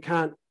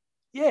can't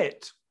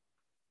yet.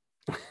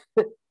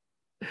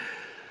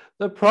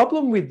 The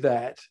problem with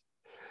that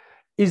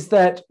is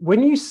that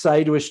when you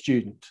say to a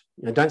student,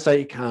 you know, don't say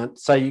you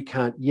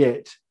can't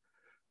yet,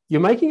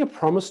 you're making a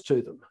promise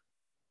to them.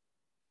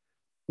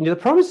 And the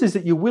promise is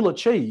that you will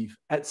achieve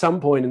at some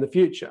point in the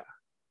future.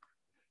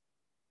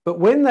 But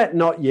when that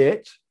not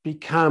yet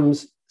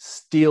becomes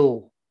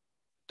still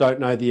don't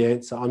know the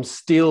answer, I'm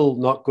still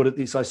not good at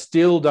this, I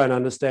still don't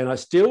understand, I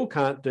still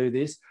can't do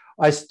this,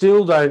 I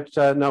still don't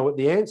know what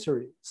the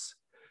answer is,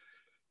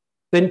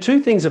 then two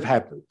things have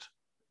happened.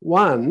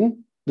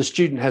 One, the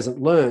student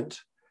hasn't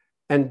learnt.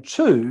 And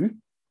two,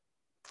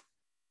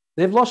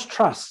 they've lost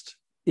trust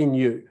in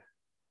you.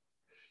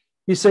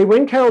 You see,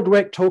 when Carol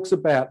Dweck talks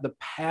about the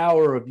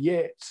power of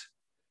yet,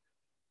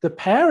 the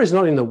power is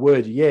not in the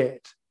word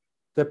yet.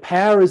 The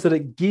power is that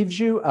it gives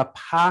you a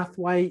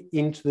pathway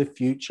into the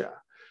future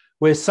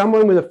where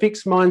someone with a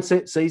fixed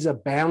mindset sees a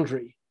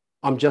boundary.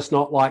 I'm just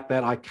not like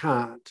that. I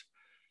can't.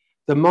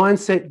 The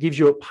mindset gives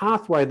you a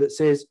pathway that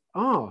says,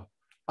 oh,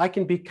 I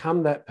can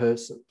become that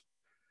person.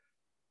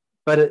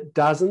 But it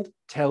doesn't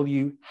tell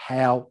you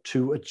how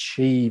to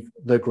achieve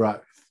the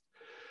growth.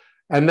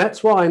 And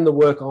that's why in the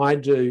work I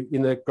do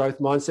in the Growth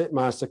Mindset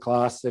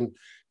Masterclass and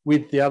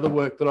with the other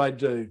work that I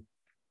do,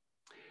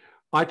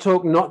 I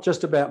talk not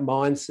just about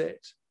mindset,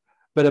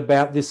 but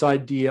about this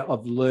idea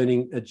of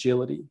learning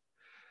agility.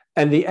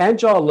 And the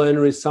agile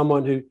learner is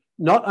someone who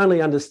not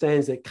only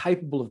understands they're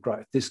capable of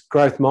growth, this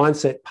growth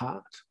mindset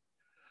part,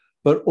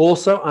 but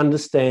also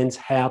understands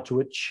how to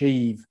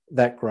achieve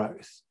that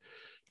growth.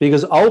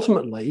 Because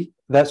ultimately,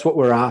 that's what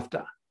we're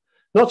after.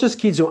 Not just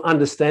kids who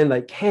understand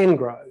they can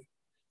grow.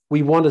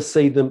 We want to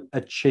see them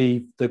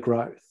achieve the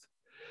growth.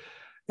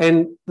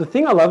 And the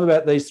thing I love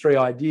about these three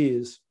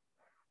ideas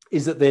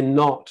is that they're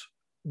not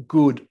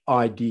good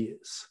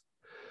ideas.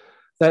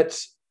 That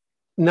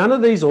none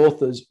of these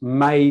authors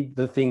made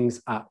the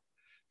things up.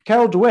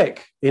 Carol Dweck,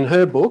 in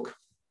her book,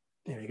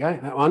 there we go,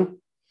 that one,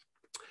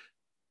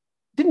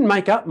 didn't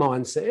make up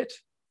mindset.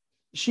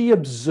 She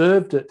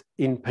observed it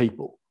in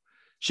people.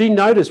 She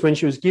noticed when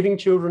she was giving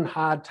children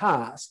hard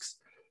tasks,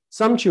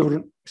 some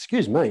children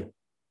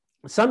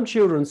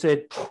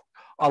said,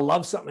 I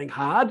love something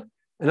hard.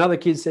 And other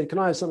kids said, can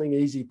I have something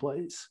easy,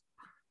 please?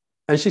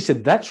 And she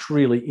said, that's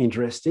really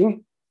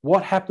interesting.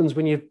 What happens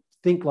when you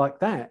think like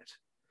that?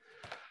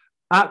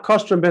 Art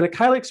Costa and Bennett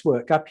Kalik's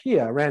work up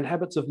here around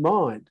habits of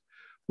mind,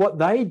 what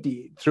they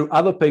did through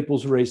other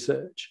people's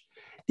research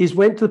is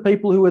went to the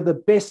people who were the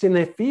best in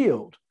their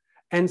field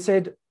and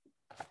said,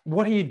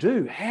 what do you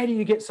do? How do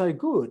you get so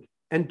good?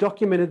 And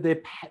documented their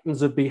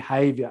patterns of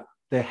behavior,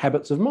 their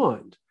habits of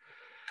mind.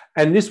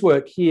 And this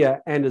work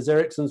here, Anders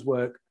Ericsson's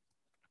work,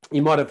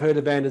 you might have heard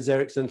of Anders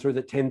Ericsson through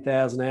the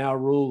 10,000 hour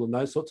rule and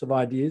those sorts of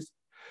ideas.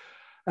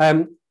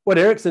 What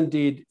Ericsson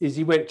did is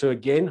he went to,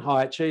 again,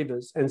 high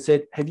achievers and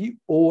said, have you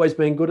always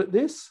been good at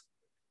this?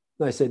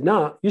 And they said,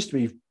 no, used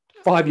to be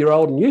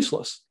 5-year-old and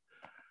useless.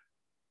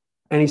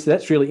 And he said,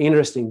 that's really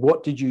interesting.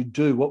 What did you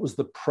do? What was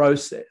the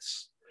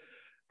process?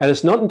 And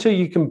it's not until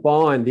you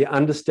combine the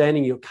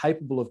understanding you're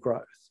capable of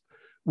growth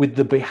with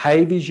the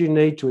behaviours you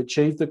need to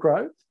achieve the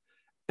growth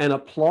and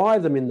apply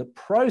them in the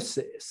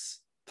process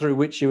through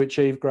which you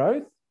achieve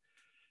growth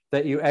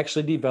that you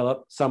actually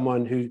develop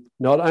someone who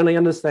not only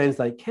understands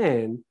they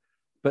can,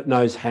 but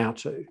knows how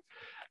to.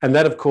 And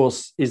that, of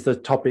course, is the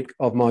topic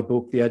of my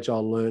book, The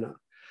Agile Learner.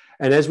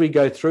 And as we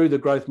go through the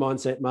Growth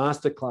Mindset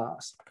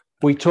Masterclass,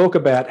 we talk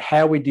about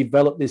how we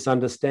develop this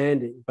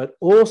understanding, but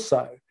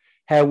also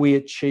how we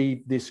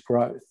achieve this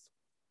growth.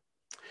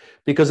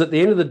 Because at the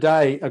end of the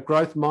day, a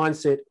growth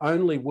mindset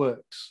only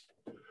works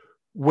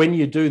when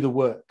you do the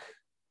work.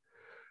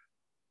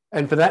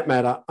 And for that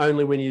matter,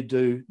 only when you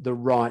do the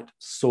right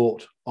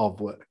sort of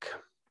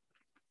work.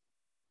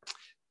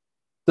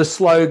 The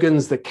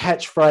slogans, the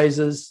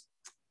catchphrases,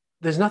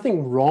 there's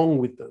nothing wrong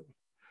with them,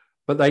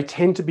 but they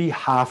tend to be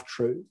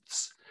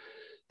half-truths.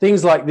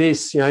 Things like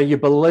this, you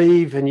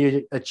believe and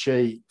you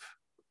achieve.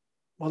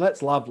 Well,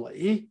 that's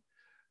lovely,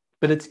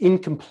 but it's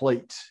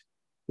incomplete.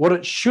 What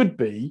it should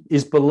be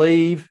is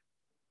believe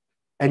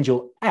and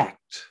you'll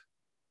act.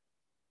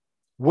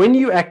 When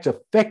you act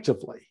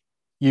effectively,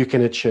 you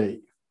can achieve.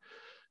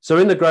 So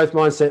in the Growth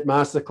Mindset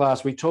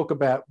Masterclass, we talk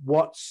about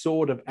what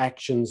sort of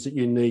actions that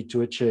you need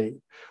to achieve,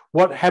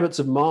 what habits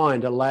of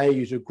mind allow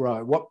you to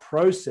grow, what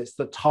process,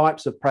 the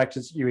types of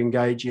practice that you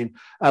engage in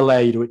allow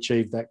you to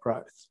achieve that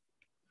growth.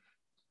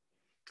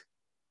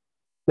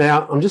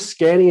 Now, I'm just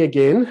scanning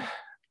again.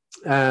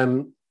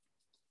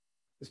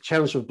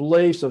 Challenge of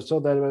beliefs. I've saw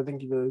that. I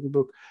think in the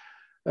book.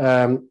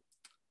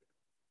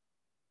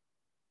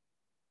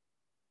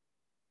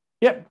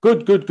 Yep,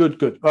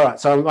 good. All right,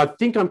 so I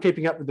think I'm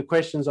keeping up with the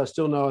questions. I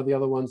still know the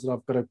other ones that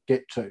I've got to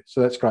get to.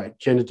 So that's great.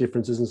 Gender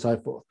differences and so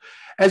forth.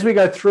 As we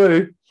go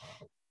through,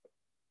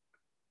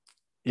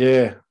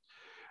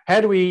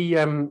 how do we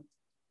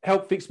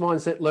help fixed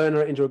mindset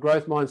learner into a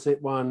growth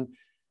mindset one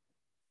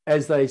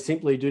as they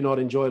simply do not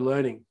enjoy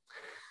learning?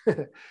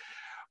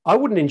 I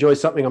wouldn't enjoy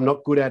something I'm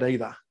not good at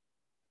either.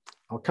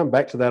 I'll come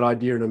back to that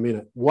idea in a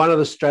minute. One of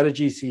the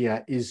strategies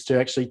here is to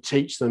actually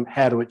teach them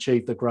how to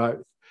achieve the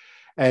growth.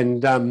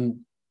 And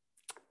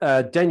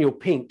Daniel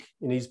Pink,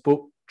 in his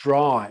book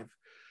Drive,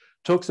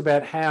 talks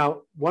about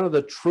how one of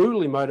the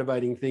truly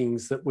motivating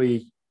things that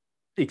we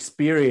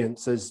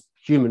experience as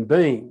human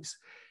beings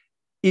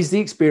is the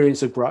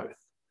experience of growth.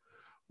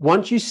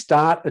 Once you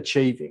start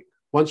achieving,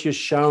 once you're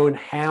shown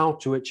how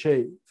to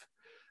achieve,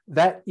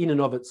 that in and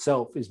of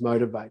itself is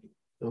motivating.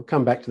 I'll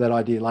come back to that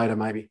idea later,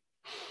 maybe.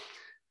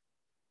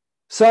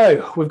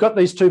 So we've got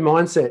these two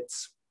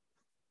mindsets,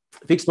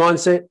 fixed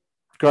mindset,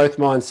 growth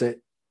mindset.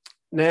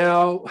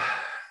 Now,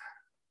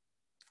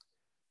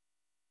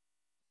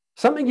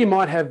 Something you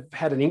might have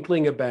had an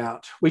inkling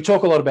about. We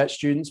talk a lot about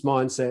students'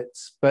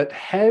 mindsets, but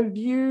have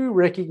you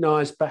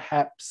recognised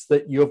perhaps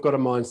that you've got a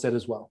mindset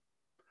as well?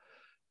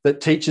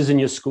 That teachers in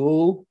your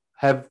school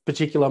have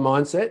particular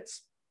mindsets?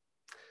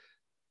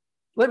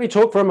 Let me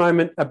talk for a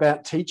moment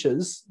about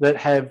teachers that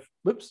have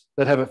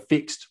a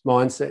fixed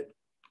mindset.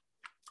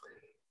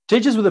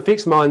 Teachers with a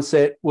fixed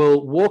mindset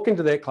will walk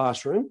into their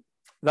classroom.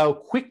 They'll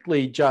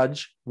quickly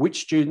judge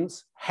which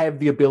students have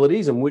the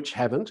abilities and which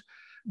haven't.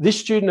 This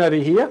student over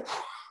here,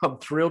 I'm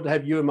thrilled to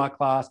have you in my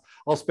class.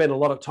 I'll spend a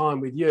lot of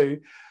time with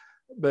you,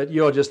 but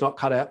you're just not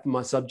cut out for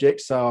my subject,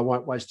 so I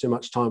won't waste too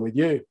much time with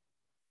you.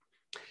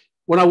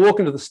 When I walk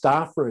into the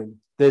staff room,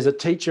 there's a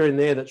teacher in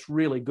there that's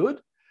really good,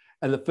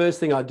 and the first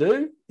thing I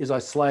do is I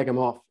slag them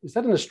off. Is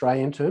that an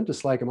Australian term, to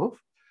slag them off?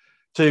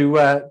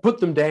 To put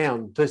them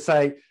down, to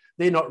say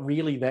they're not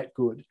really that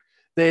good.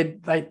 They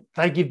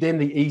give them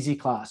the easy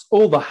class.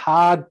 All the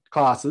hard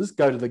classes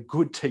go to the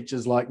good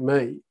teachers like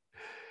me.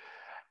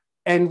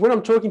 And when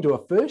I'm talking to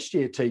a first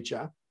year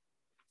teacher,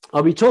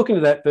 I'll be talking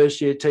to that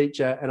first year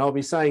teacher and I'll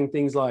be saying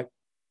things like,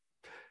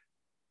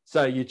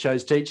 so you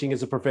chose teaching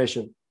as a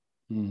profession.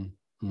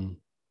 Mm-hmm.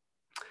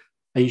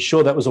 Are you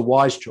sure that was a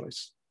wise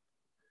choice?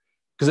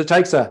 Because it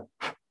takes a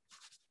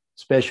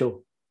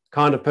special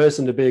kind of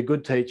person to be a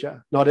good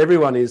teacher. Not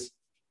everyone is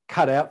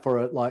cut out for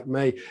it like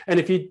me. And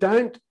if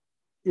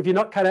you're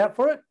not cut out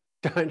for it,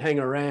 don't hang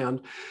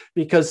around,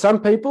 because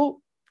some people,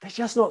 they're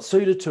just not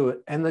suited to it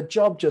and the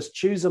job just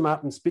chews them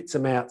up and spits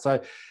them out.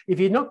 So if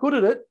you're not good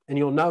at it, and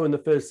you'll know in the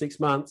first 6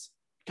 months,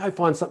 go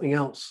find something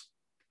else.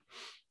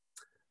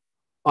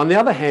 On the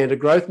other hand, a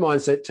growth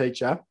mindset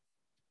teacher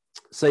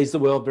sees the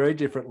world very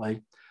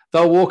differently.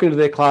 They'll walk into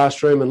their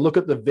classroom and look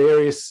at the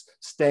various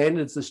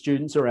standards the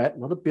students are at,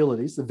 not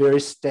abilities, the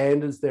various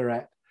standards they're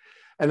at.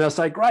 And they'll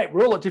say, great,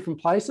 we're all at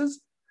different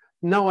places.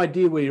 No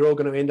idea where you're all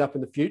going to end up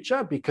in the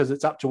future, because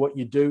it's up to what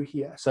you do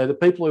here. So the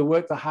people who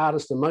work the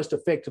hardest and most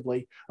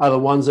effectively are the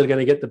ones that are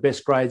going to get the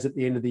best grades at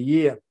the end of the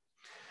year.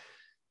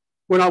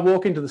 When I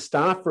walk into the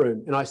staff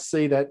room and I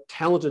see that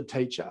talented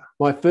teacher,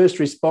 my first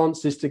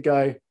response is to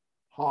go,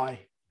 hi,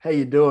 how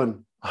you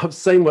doing? I've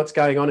seen what's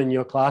going on in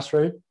your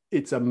classroom.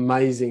 It's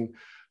amazing.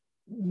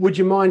 Would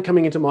you mind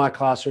coming into my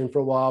classroom for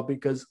a while?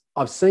 Because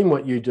I've seen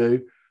what you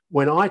do.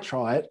 When I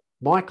try it,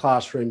 my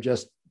classroom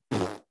just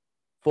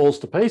falls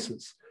to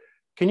pieces.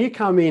 Can you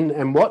come in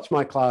and watch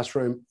my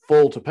classroom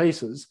fall to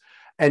pieces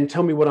and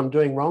tell me what I'm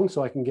doing wrong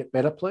so I can get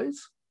better,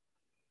 please?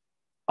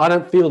 I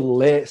don't feel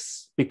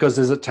less because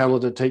there's a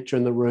talented teacher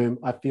in the room.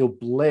 I feel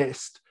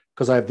blessed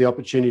because I have the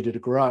opportunity to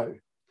grow.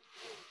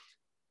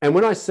 And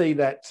when I see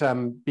that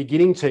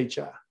beginning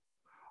teacher,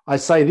 I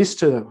say this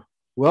to them: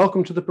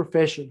 welcome to the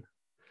profession.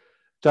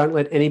 Don't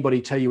let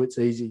anybody tell you it's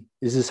easy.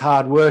 This is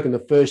hard work, and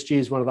the first year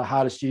is one of the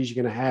hardest years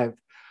you're going to have.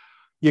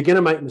 You're going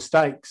to make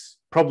mistakes,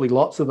 probably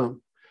lots of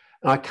them.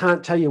 And I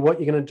can't tell you what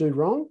you're going to do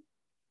wrong,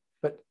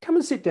 but come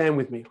and sit down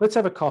with me. Let's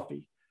have a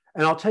coffee.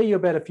 And I'll tell you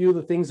about a few of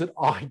the things that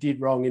I did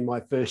wrong in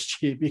my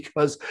first year,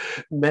 because,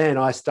 man,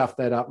 I stuffed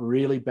that up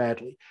really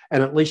badly.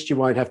 And at least you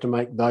won't have to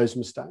make those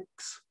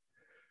mistakes.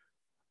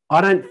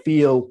 I don't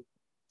feel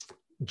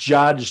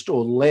judged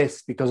or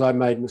less because I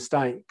made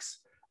mistakes.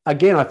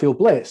 Again, I feel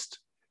blessed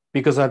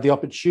because I have the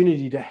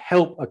opportunity to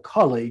help a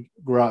colleague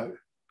grow.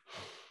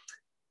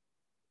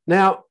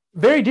 Now,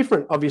 very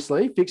different,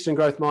 obviously, fixed and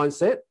growth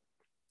mindset.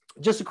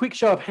 Just a quick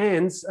show of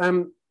hands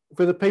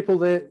for the people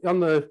there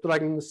that I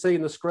can see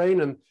in the screen.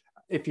 And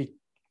if you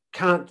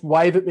can't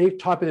wave at me,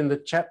 type it in the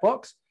chat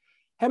box.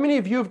 How many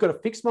of you have got a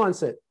fixed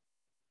mindset?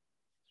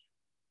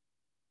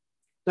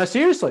 No,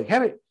 seriously, how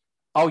many?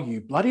 Oh, you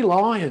bloody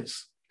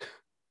liars.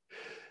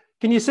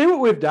 Can you see what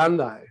we've done,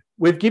 though?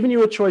 We've given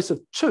you a choice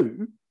of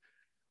two.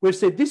 We've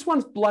said, this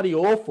one's bloody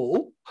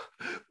awful.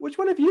 Which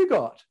one have you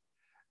got?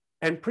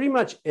 And pretty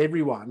much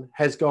everyone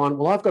has gone,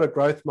 well, I've got a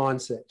growth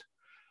mindset.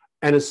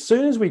 And as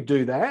soon as we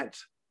do that,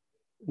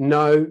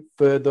 no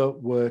further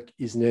work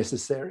is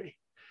necessary.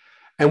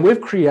 And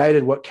we've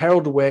created what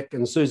Carol Dweck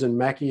and Susan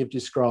Mackie have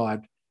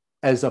described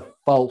as a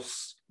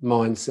false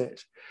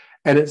mindset.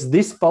 And it's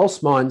this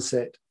false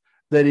mindset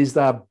that is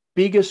the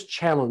biggest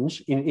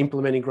challenge in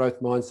implementing growth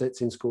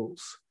mindsets in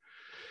schools.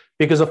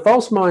 Because a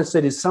false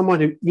mindset is someone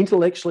who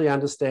intellectually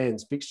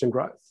understands fixed and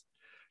growth,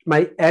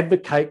 may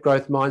advocate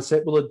growth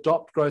mindset, will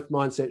adopt growth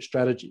mindset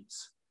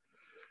strategies.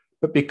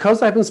 But because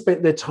they haven't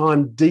spent their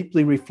time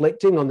deeply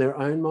reflecting on their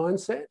own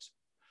mindset,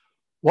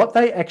 what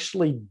they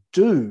actually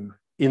do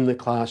in the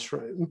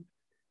classroom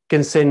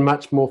can send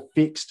much more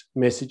fixed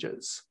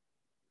messages.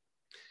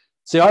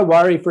 See, I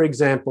worry, for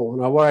example,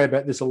 and I worry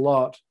about this a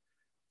lot,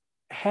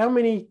 how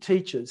many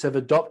teachers have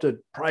adopted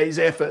praise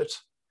effort,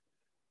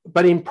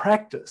 but in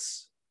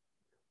practice,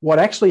 what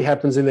actually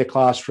happens in their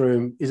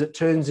classroom is it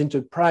turns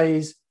into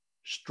praise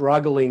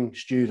struggling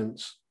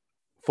students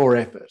for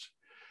effort.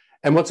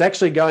 And what's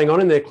actually going on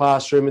in their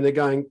classroom, and they're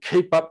going,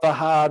 keep up the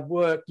hard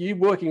work. You're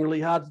working really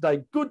hard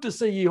today. Good to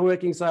see you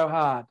working so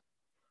hard.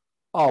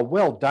 Oh,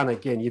 well done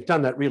again. You've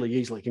done that really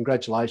easily.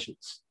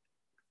 Congratulations.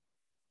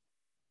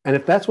 And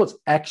if that's what's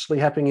actually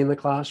happening in the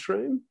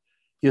classroom,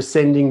 you're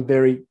sending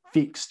very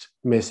fixed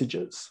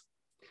messages.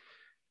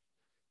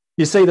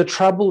 You see, the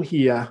trouble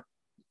here,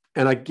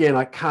 and again,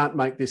 I can't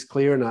make this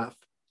clear enough,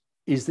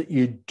 is that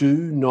you do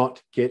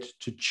not get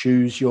to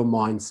choose your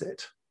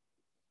mindset.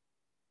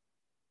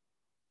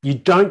 You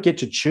don't get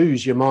to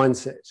choose your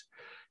mindset.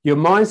 Your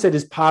mindset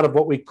is part of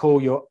what we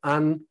call your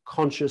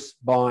unconscious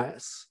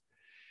bias.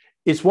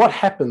 It's what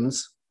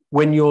happens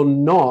when you're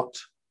not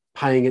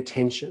paying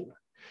attention.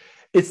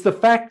 It's the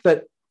fact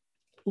that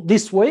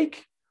this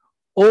week,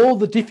 all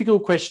the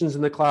difficult questions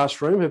in the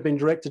classroom have been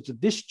directed to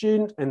this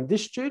student,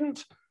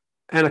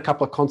 and a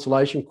couple of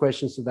consolation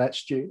questions to that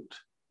student.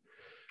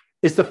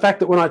 It's the fact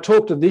that when I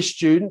talk to this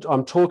student,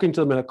 I'm talking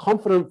to them in a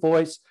confident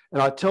voice,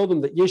 and I tell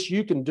them that, yes,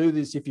 you can do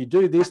this if you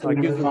do this, and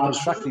I give them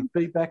constructive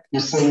feedback.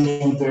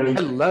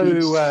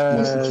 Hello,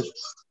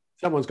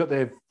 someone's got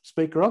their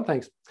speaker on,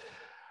 thanks.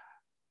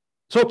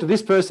 Talk to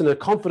this person in a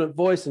confident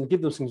voice and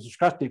give them some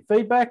constructive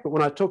feedback, but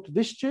when I talk to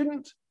this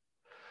student,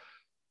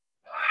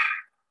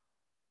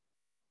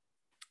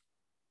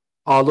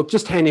 oh, look,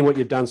 just hand in what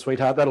you've done,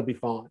 sweetheart, that'll be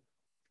fine.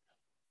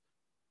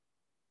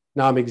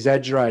 No, I'm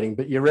exaggerating,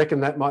 but you reckon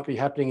that might be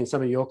happening in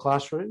some of your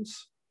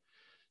classrooms?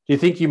 Do you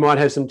think you might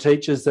have some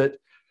teachers that,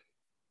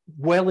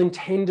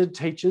 well-intended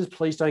teachers,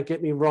 please don't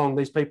get me wrong,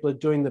 these people are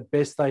doing the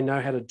best they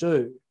know how to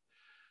do,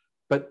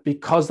 but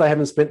because they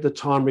haven't spent the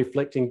time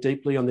reflecting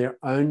deeply on their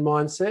own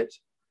mindset,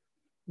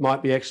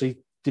 might be actually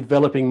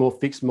developing more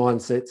fixed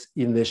mindsets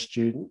in their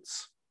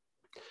students.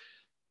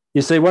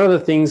 You see, one of the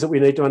things that we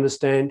need to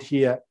understand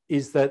here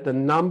is that the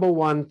number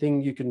one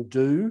thing you can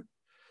do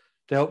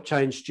to help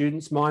change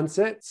students'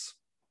 mindsets,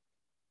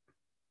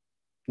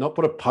 not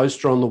put a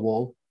poster on the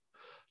wall,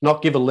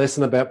 not give a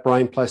lesson about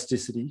brain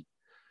plasticity.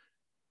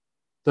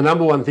 The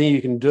number one thing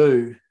you can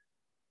do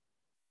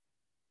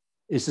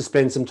is to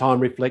spend some time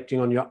reflecting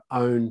on your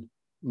own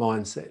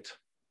mindset.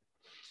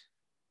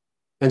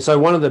 And so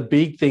one of the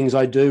big things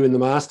I do in the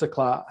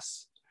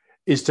masterclass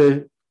is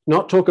to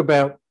not talk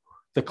about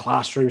the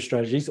classroom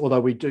strategies, although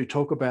we do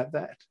talk about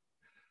that,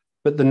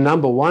 but the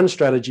number one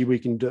strategy we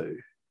can do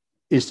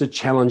is to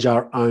challenge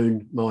our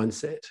own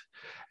mindset.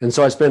 And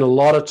so I spend a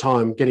lot of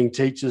time getting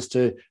teachers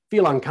to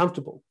feel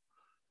uncomfortable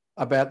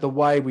about the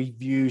way we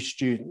view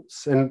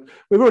students. And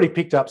we've already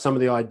picked up some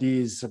of the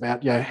ideas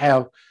about,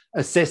 how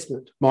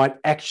assessment might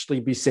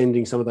actually be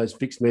sending some of those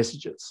fixed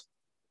messages.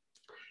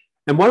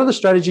 And one of the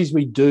strategies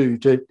we do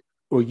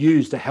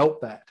use to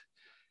help that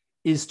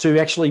is to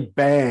actually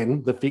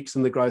ban the fixed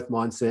and the growth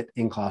mindset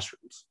in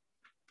classrooms.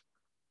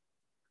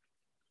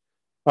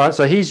 All right,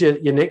 so here's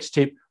your next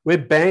tip. We're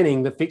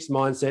banning the fixed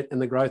mindset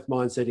and the growth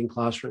mindset in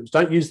classrooms.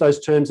 Don't use those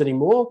terms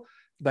anymore.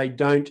 They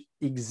don't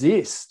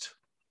exist.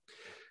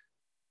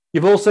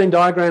 You've all seen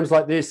diagrams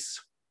like this.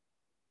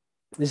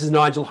 This is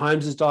Nigel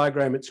Holmes's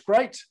diagram. It's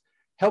great,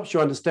 helps you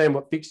understand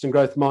what fixed and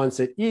growth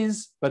mindset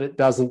is, but it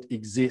doesn't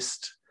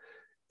exist.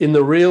 In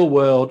the real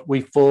world,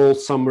 we fall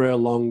somewhere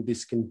along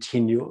this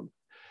continuum.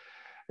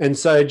 And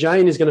so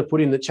Jane is going to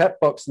put in the chat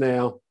box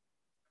now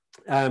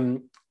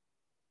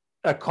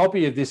a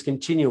copy of this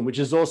continuum, which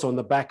is also on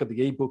the back of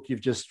the ebook you've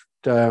just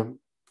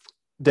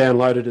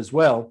downloaded as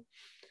well.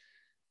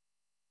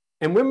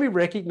 And when we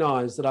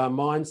recognize that our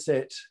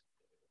mindset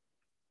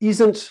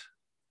isn't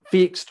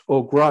fixed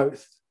or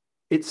growth,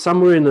 it's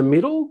somewhere in the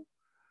middle,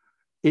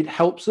 it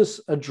helps us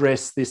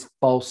address this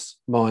false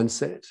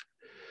mindset.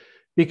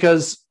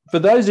 Because for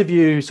those of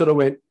you who sort of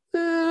went,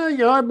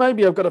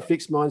 maybe I've got a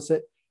fixed mindset,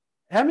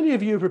 how many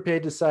of you are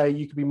prepared to say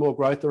you could be more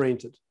growth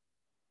oriented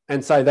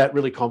and say that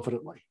really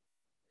confidently?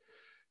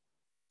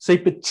 See,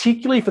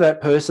 particularly for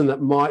that person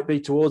that might be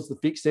towards the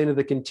fixed end of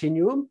the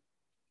continuum,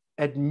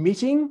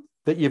 admitting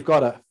that you've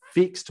got a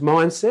fixed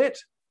mindset,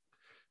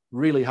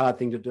 really hard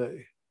thing to do.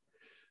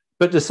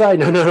 But to say,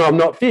 no, I'm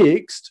not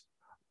fixed,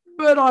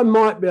 but I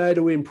might be able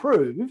to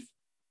improve,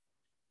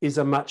 is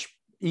a much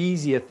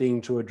easier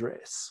thing to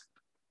address.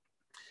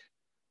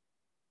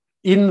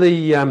 In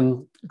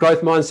the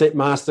Growth Mindset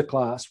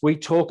Masterclass, we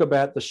talk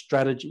about the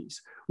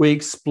strategies. We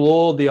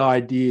explore the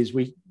ideas.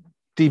 We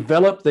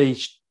develop the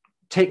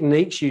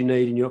techniques you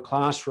need in your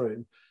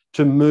classroom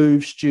to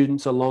move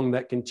students along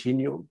that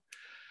continuum.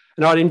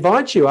 And I'd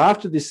invite you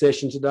after this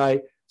session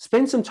today,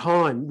 spend some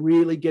time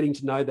really getting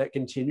to know that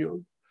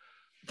continuum.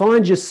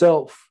 Find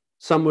yourself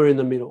somewhere in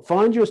the middle.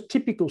 Find your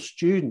typical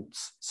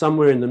students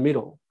somewhere in the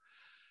middle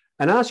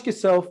and ask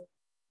yourself,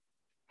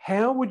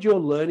 how would your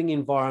learning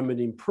environment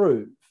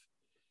improve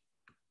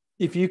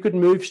if you could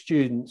move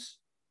students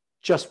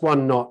just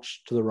one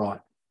notch to the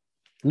right?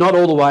 Not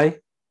all the way.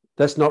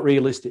 That's not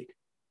realistic.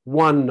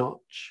 One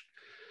notch.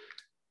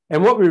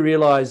 And what we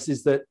realize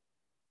is that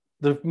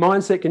the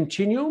mindset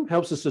continuum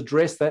helps us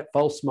address that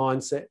false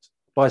mindset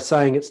by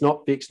saying it's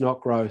not fixed,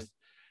 not growth.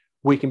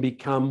 We can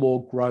become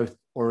more growth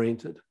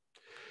oriented.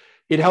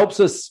 It helps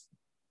us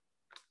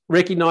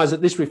recognize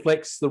that this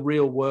reflects the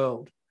real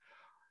world.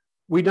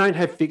 We don't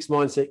have fixed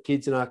mindset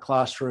kids in our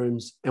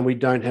classrooms, and we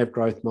don't have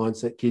growth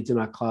mindset kids in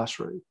our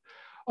classroom.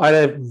 I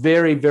had a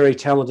very, very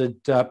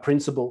talented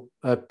principal,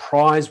 a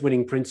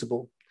prize-winning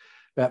principal,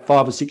 about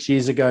 5 or 6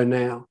 years ago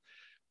now,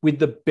 with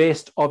the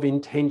best of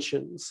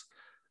intentions,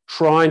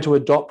 trying to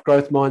adopt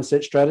growth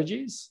mindset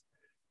strategies.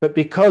 But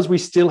because we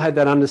still had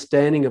that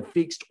understanding of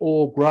fixed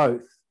or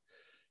growth,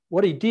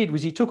 what he did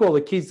was he took all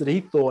the kids that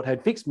he thought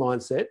had fixed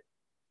mindset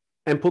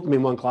and put them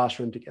in one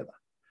classroom together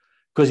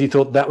because he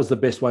thought that was the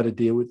best way to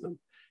deal with them.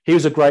 He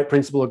was a great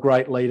principal, a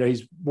great leader.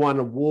 He's won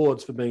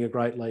awards for being a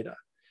great leader.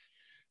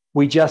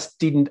 We just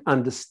didn't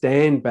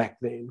understand back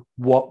then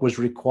what was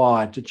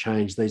required to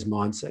change these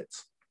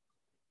mindsets.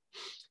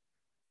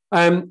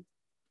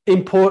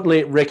 Importantly,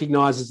 it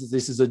recognises that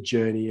this is a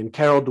journey, and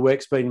Carol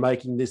Dweck's been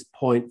making this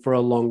point for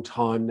a long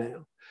time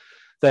now,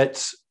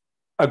 that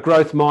a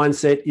growth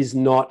mindset is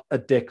not a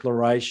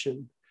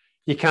declaration.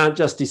 You can't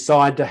just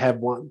decide to have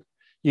one.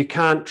 You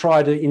can't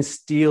try to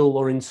instill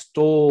or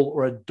install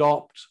or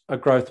adopt a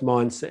growth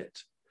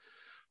mindset.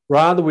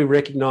 Rather, we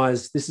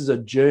recognise this is a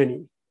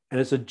journey,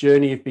 and it's a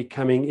journey of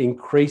becoming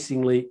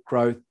increasingly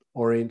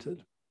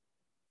growth-oriented.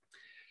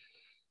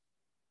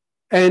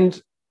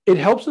 And it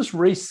helps us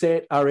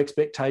reset our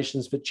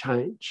expectations for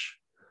change.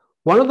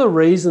 One of the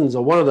reasons,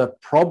 or one of the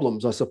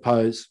problems, I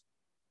suppose,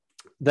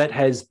 that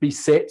has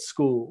beset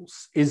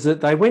schools is that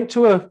they went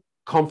to a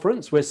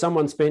conference where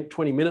someone spent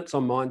 20 minutes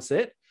on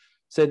mindset,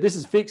 said, this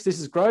is fixed,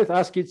 this is growth,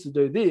 ask kids to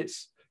do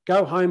this,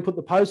 go home, put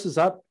the posters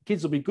up,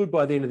 kids will be good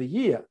by the end of the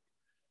year.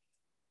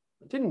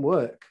 It didn't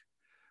work.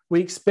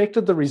 We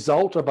expected the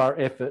result of our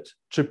effort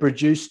to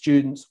produce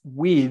students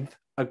with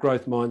a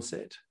growth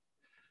mindset.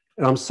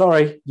 And I'm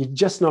sorry, you're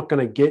just not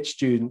going to get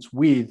students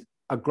with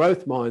a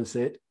growth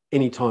mindset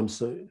anytime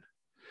soon.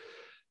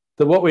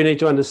 So what we need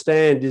to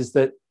understand is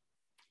that,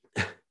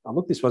 oh,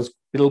 look, this one's a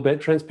little bit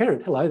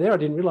transparent. Hello there, I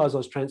didn't realise I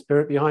was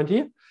transparent behind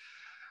here.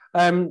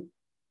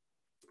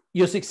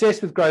 Your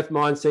success with growth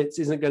mindsets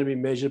isn't going to be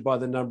measured by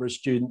the number of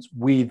students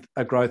with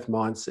a growth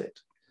mindset.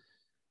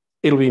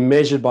 It'll be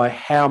measured by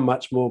how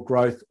much more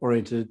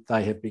growth-oriented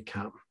they have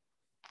become.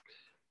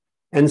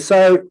 And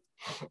so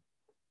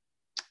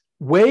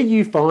where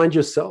you find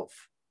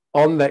yourself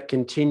on that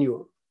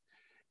continuum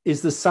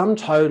is the sum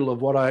total of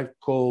what I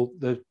call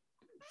the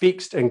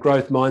fixed and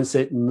growth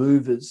mindset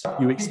movers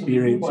you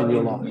experience in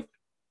your life.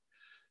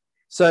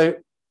 So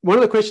one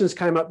of the questions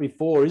came up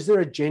before, is there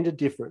a gender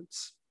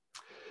difference?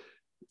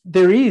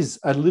 There is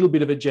a little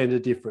bit of a gender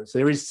difference.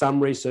 There is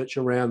some research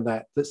around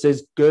that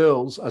says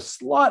girls are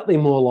slightly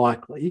more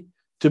likely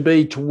to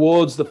be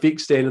towards the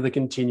fixed end of the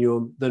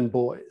continuum than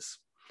boys.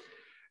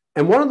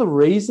 And one of the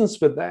reasons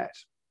for that,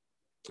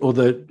 or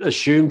the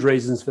assumed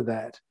reasons for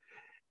that,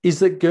 is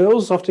that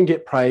girls often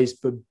get praised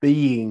for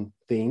being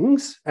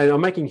things, and I'm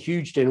making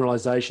huge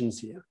generalizations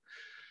here,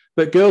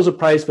 but girls are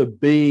praised for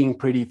being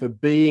pretty, for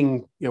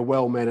being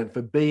well-mannered,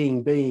 for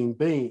being,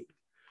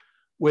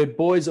 where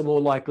boys are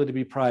more likely to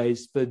be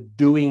praised for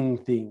doing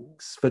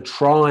things, for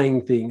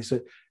trying things. So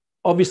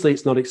obviously,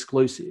 it's not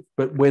exclusive,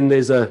 but when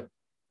there's a,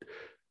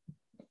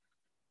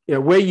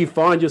 where you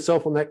find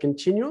yourself on that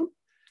continuum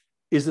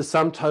is the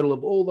sum total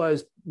of all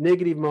those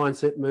negative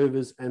mindset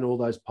movers and all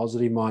those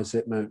positive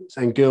mindset movers.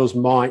 And girls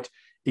might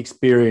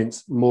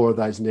experience more of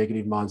those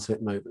negative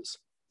mindset movers.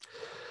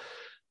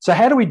 So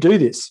how do we do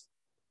this?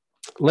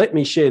 Let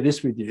me share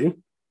this with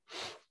you.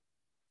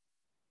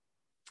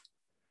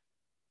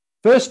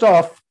 First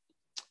off,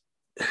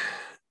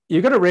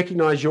 you've got to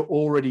recognise you're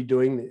already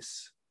doing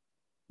this.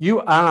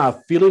 You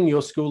are filling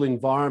your school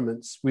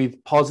environments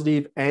with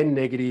positive and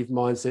negative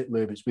mindset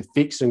movers, with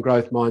fixed and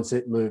growth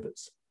mindset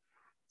movers.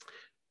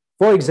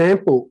 For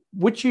example,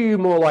 which are you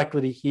more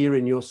likely to hear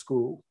in your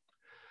school?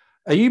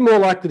 Are you more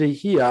likely to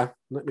hear,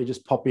 let me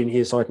just pop in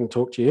here so I can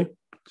talk to you.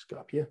 Let's go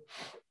up here.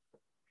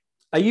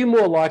 Are you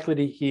more likely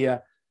to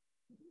hear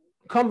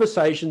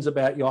conversations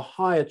about your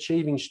high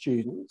achieving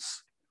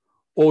students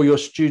or your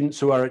students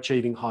who are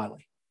achieving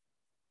highly?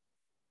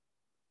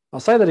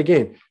 I'll say that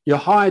again, your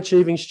high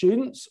achieving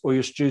students or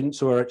your students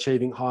who are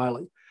achieving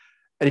highly.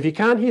 And if you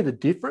can't hear the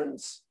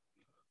difference,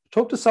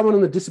 talk to someone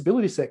in the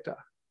disability sector,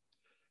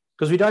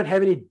 because we don't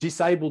have any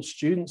disabled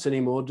students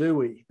anymore, do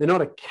we? They're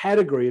not a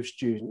category of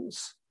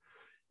students.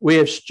 We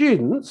have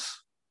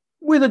students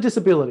with a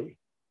disability.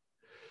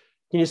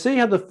 Can you see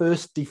how the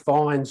first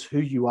defines who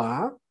you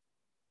are?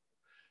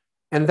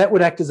 And that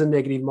would act as a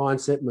negative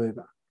mindset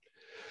mover.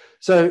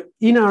 So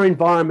in our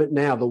environment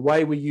now, the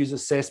way we use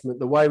assessment,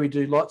 the way we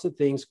do lots of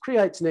things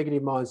creates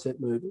negative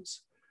mindset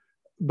movers,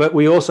 but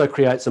we also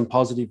create some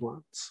positive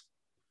ones.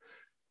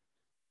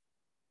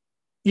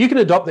 You can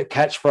adopt the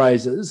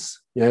catchphrases,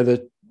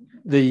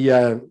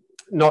 the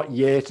not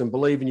yet and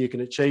believe in you can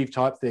achieve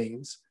type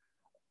things,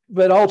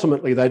 but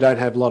ultimately they don't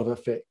have a lot of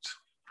effect.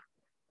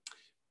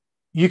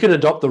 You can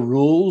adopt the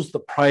rules, the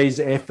praise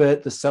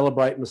effort, the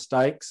celebrate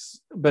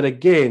mistakes, but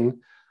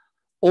again,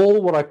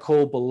 all what I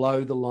call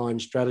below the line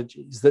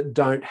strategies that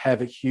don't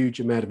have a huge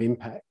amount of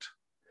impact.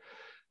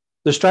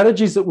 The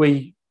strategies that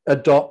we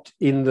adopt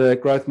in the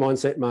Growth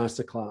Mindset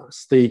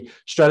Masterclass, the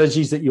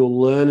strategies that you'll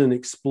learn and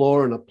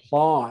explore and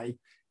apply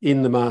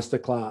in the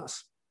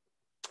masterclass,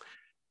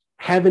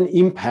 have an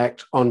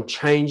impact on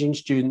changing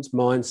students'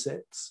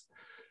 mindsets.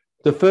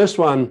 The first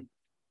one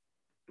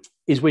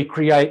is we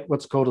create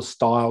what's called a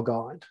style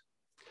guide,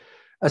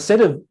 a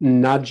set of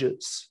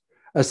nudges,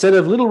 a set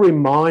of little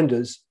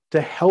reminders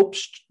to help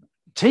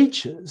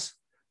teachers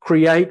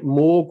create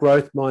more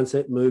growth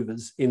mindset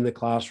movers in the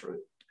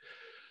classroom.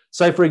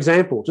 So, for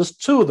example,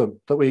 just two of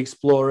them that we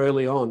explore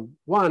early on.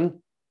 One,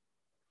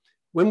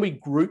 when we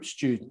group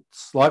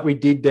students, like we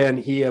did down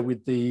here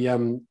with the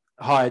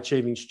high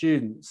achieving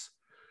students,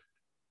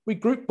 we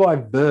group by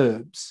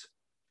verbs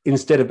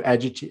instead of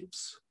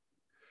adjectives.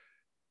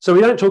 So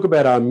we don't talk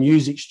about our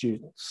music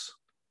students,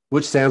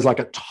 which sounds like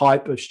a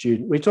type of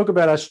student. We talk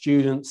about our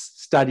students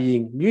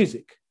studying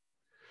music.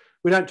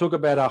 We don't talk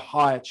about our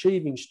high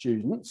achieving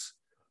students.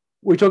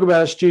 We talk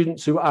about our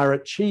students who are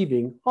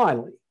achieving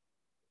highly.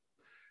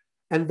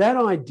 And that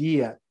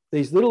idea,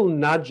 these little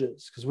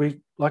nudges, because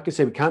like I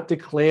said, we can't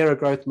declare a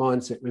growth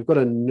mindset. We've got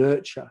to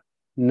nurture,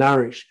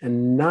 nourish,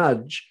 and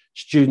nudge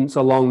students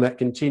along that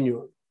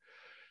continuum.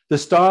 The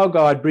style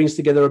guide brings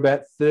together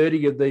about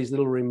 30 of these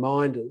little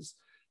reminders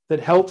that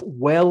help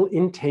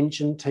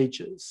well-intentioned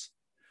teachers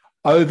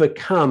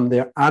overcome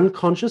their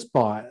unconscious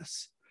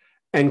bias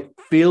and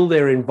fill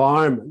their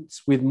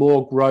environments with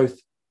more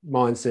growth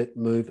mindset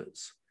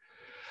movers.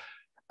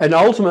 And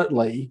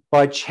ultimately,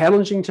 by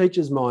challenging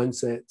teachers'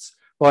 mindsets,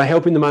 by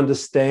helping them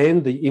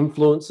understand the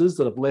influences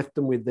that have left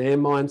them with their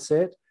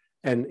mindset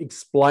and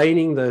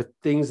explaining the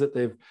things that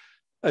they've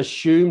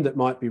assumed that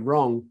might be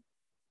wrong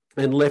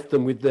and left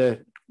them with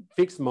their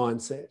fixed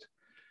mindset,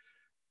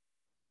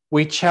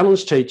 we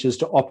challenge teachers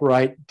to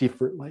operate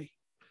differently.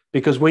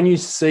 Because when you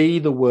see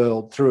the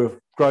world through a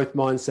growth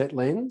mindset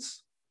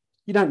lens,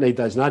 you don't need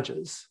those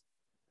nudges.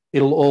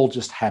 It'll all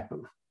just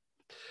happen.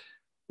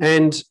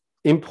 And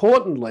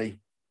importantly,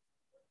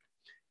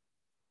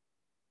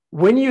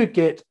 when you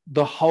get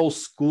the whole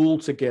school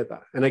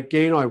together, and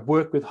again, I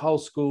work with whole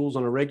schools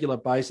on a regular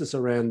basis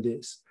around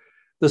this,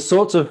 the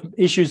sorts of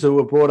issues that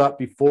were brought up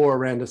before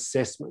around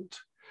assessment,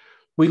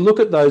 we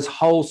look at those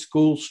whole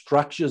school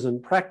structures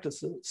and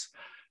practices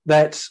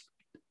that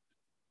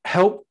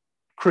help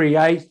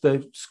create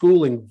the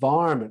school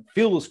environment,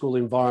 fill the school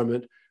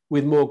environment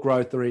with more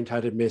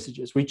growth-orientated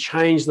messages. We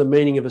change the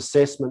meaning of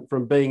assessment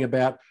from being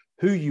about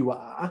who you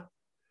are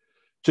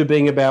to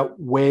being about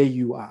where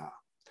you are.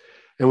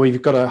 And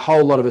we've got a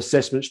whole lot of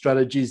assessment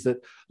strategies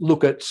that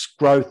look at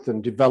growth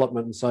and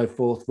development and so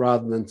forth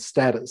rather than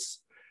status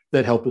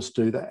that help us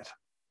do that.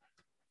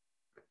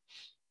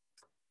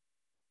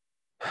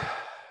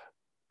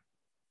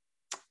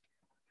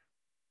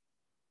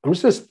 I'm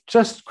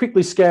just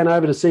quickly scan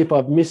over to see if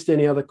I've missed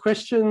any other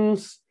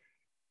questions.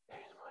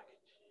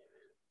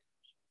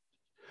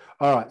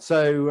 All right,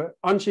 so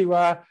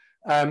Anchiwa,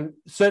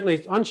 certainly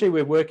Anchi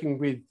we're working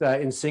with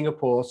in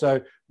Singapore,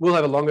 so we'll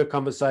have a longer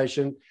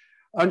conversation.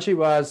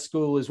 Anchiwa's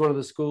school is one of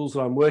the schools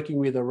that I'm working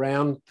with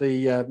around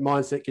the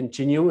mindset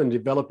continuum and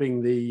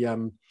developing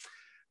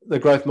the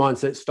growth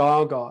mindset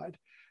style guide.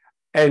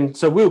 And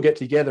so we'll get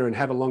together and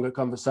have a longer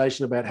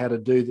conversation about how to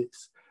do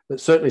this.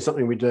 That's certainly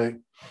something we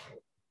do.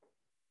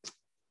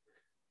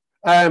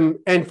 And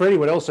for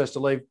anyone else who has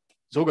to leave,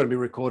 it's all going to be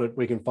recorded.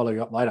 We can follow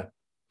you up later.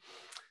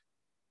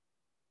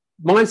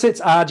 Mindsets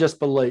are just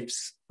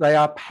beliefs. They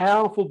are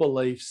powerful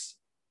beliefs,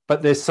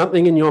 but there's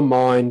something in your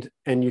mind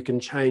and you can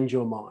change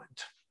your mind.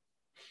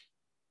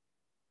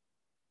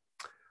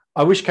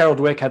 I wish Carol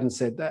Dweck hadn't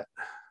said that.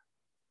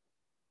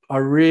 I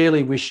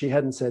really wish she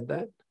hadn't said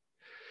that,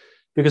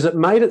 because it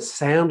made it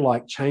sound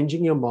like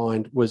changing your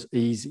mind was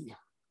easy.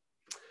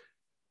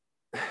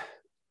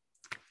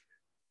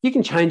 You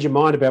can change your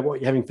mind about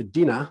what you're having for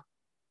dinner.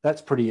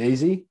 That's pretty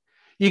easy.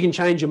 You can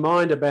change your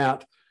mind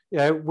about,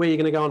 where you're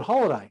going to go on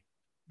holiday.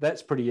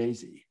 That's pretty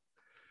easy.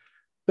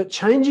 But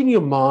changing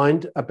your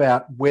mind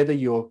about whether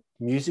you're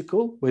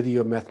musical, whether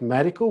you're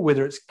mathematical,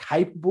 whether it's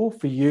capable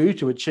for you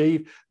to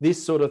achieve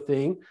this sort of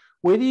thing,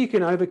 whether you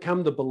can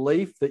overcome the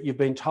belief that you've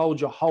been told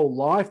your whole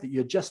life that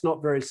you're just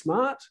not very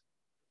smart,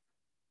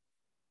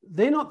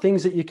 they're not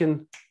things that you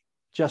can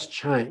just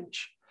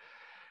change.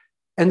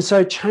 And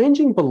so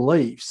changing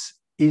beliefs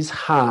is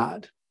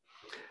hard.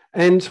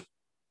 And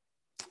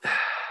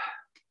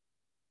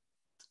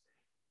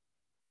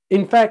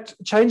in fact,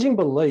 changing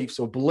beliefs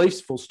or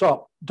beliefs full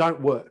stop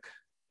don't work.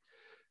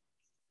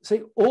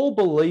 See, all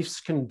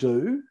beliefs can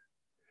do,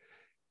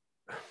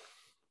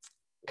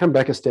 come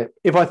back a step.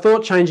 If I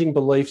thought changing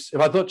beliefs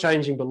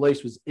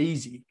was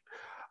easy,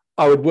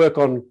 I would work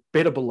on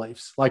better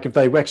beliefs, like if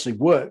they actually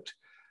worked.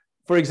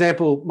 For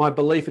example, my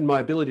belief in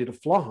my ability to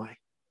fly,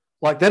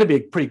 like that'd be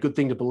a pretty good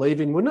thing to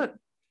believe in, wouldn't it?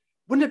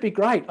 Wouldn't it be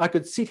great? I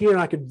could sit here and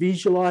I could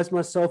visualize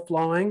myself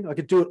flying. I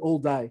could do it all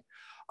day.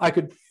 I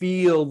could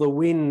feel the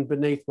wind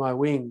beneath my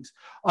wings.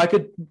 I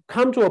could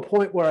come to a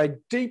point where I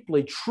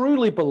deeply,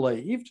 truly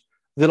believed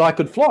that I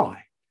could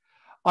fly.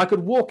 I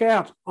could walk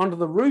out onto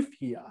the roof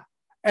here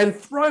and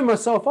throw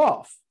myself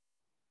off.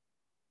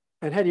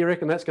 And how do you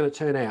reckon that's going to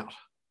turn out?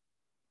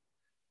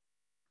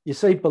 You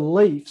see,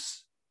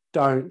 beliefs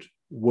don't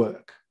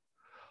work.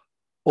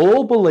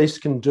 All beliefs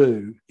can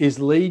do is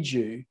lead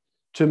you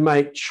to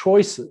make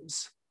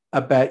choices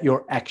about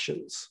your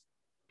actions.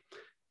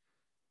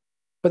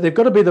 But they've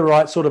got to be the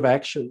right sort of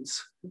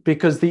actions,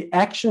 because the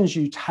actions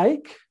you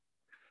take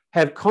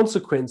have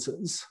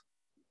consequences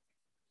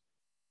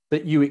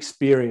that you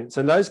experience.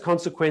 And those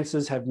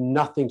consequences have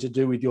nothing to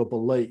do with your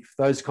belief.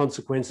 Those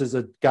consequences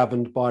are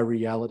governed by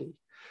reality.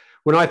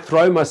 When I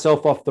throw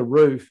myself off the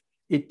roof,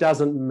 it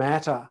doesn't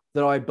matter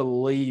that I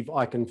believe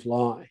I can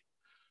fly.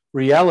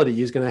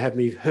 Reality is going to have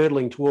me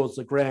hurtling towards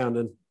the ground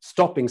and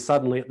stopping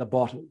suddenly at the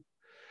bottom.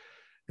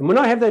 And when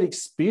I have that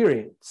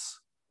experience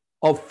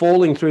of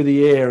falling through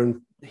the air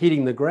and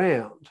hitting the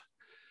ground,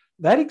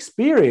 that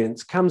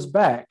experience comes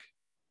back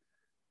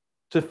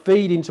to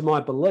feed into my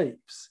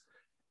beliefs.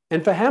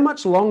 And for how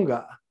much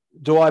longer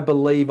do I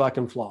believe I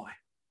can fly?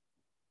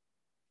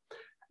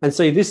 And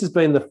see, this has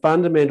been the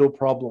fundamental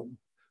problem,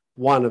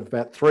 one of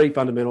about 3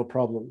 fundamental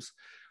problems,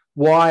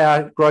 why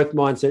our growth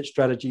mindset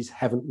strategies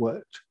haven't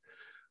worked.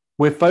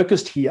 We're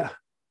focused here.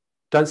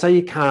 Don't say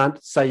you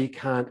can't, say you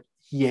can't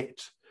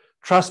yet.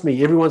 Trust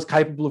me, everyone's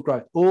capable of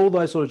growth. All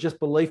those sort of just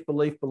belief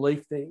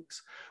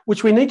things,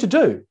 which we need to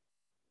do.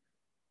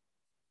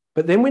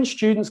 But then when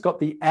students got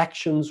the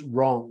actions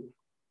wrong,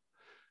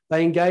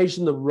 they engaged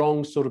in the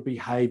wrong sort of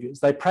behaviours.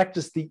 They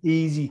practiced the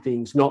easy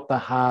things, not the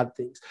hard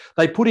things.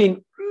 They put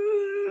in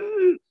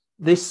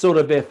this sort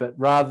of effort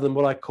rather than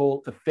what I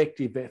call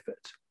effective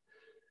effort.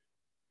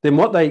 Then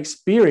what they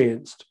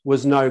experienced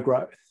was no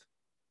growth.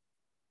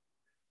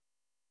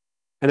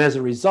 And as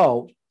a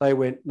result, they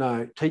went,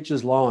 no,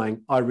 teacher's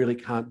lying. I really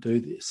can't do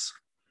this.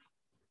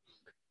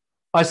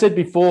 I said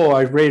before,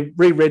 I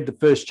reread the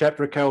first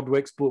chapter of Carol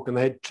Dweck's book, and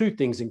they had 2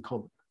 things in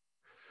common.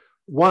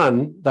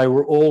 One, they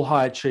were all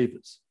high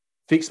achievers,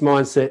 fixed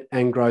mindset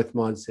and growth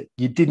mindset.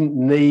 You didn't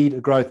need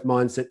a growth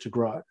mindset to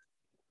grow.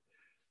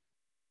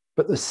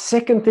 But the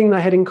second thing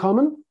they had in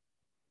common,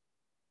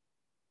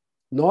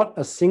 not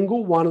a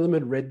single one of them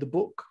had read the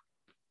book.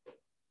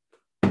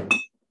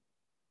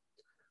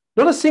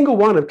 Not a single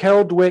one of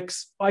Carol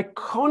Dweck's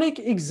iconic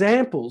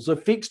examples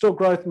of fixed or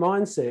growth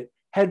mindset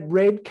had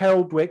read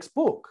Carol Dweck's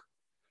book.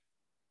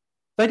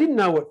 They didn't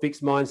know what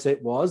fixed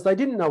mindset was. They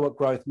didn't know what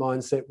growth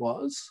mindset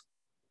was.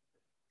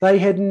 They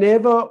had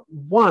never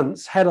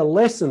once had a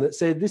lesson that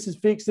said, this is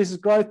fixed, this is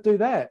growth, do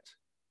that.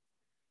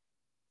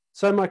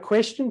 So my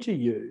question to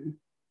you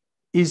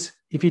is,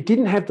 if you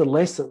didn't have the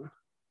lesson,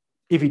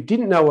 if you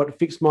didn't know what a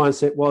fixed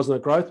mindset was and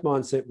a growth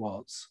mindset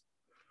was,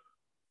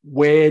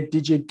 where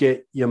did you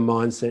get your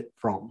mindset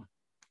from?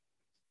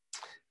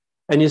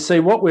 And you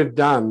see, what we've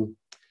done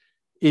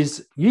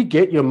is you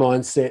get your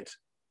mindset,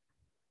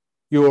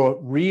 your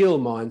real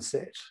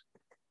mindset,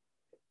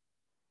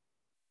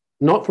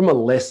 not from a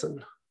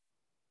lesson,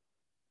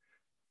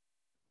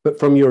 but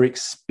from your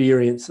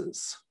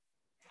experiences.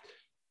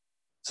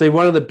 See,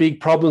 one of the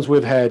big problems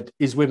we've had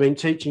is we've been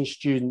teaching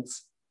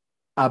students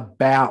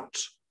about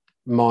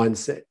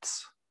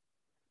mindsets.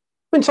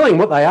 I've been telling them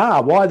what they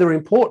are, why they're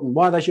important,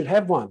 why they should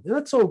have one. And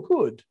that's all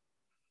good.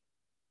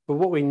 But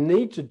what we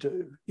need to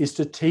do is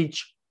to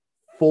teach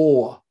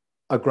for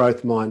a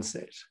growth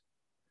mindset.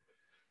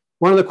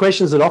 One of the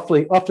questions that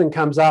often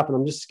comes up, and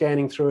I'm just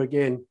scanning through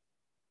again,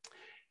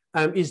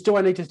 is, do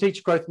I need to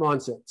teach growth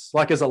mindsets?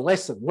 Like as a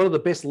lesson, what are the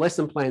best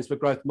lesson plans for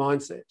growth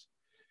mindset?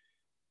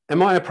 And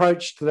my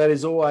approach to that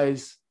is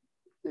always,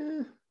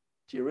 do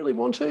you really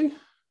want to?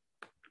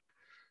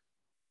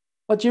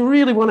 Like, do you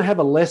really want to have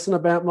a lesson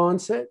about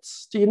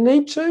mindsets? Do you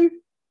need to?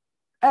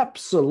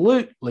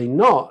 Absolutely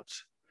not.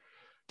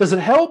 Does it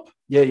help?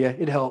 Yeah,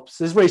 it helps.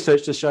 There's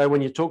research to show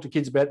when you talk to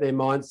kids about their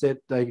mindset,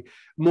 they're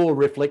more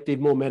reflective,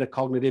 more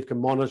metacognitive,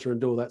 can monitor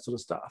and do all that sort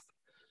of stuff.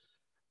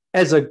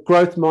 As a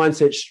growth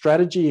mindset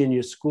strategy in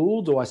your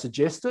school, do I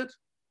suggest it?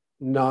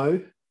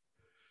 No.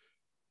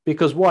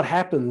 Because what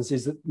happens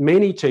is that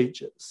many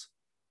teachers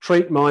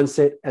treat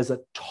mindset as a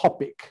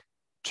topic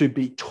to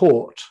be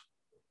taught,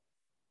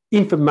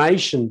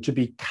 information to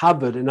be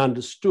covered and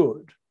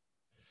understood.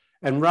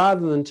 And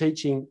rather than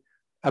teaching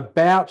for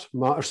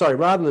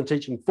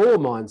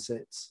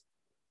mindsets,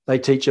 they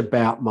teach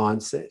about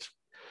mindset.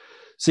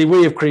 See,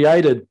 we have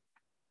created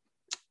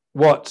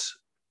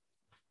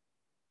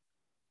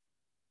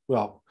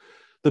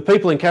the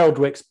people in Carol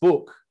Dweck's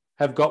book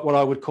have got what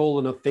I would call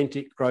an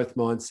authentic growth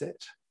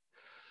mindset.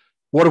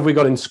 What have we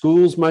got in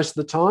schools most of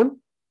the time?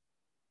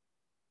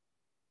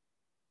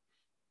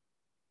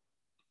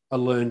 A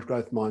learned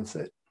growth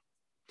mindset.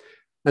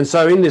 And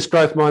so in this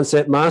growth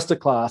mindset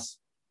masterclass,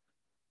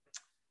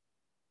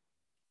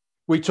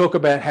 we talk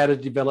about how to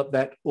develop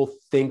that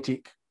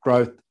authentic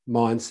growth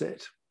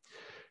mindset,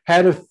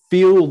 how to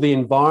fill the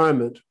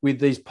environment with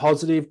these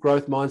positive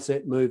growth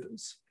mindset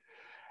movers.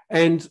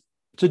 And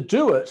to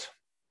do it,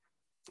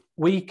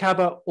 we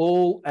cover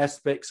all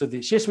aspects of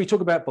this. Yes, we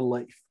talk about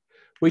belief.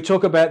 We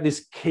talk about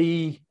this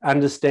key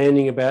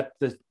understanding about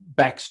the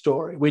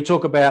backstory. We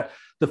talk about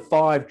the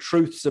 5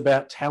 truths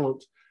about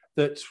talent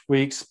that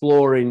we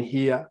explore in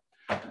here.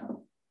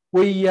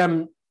 We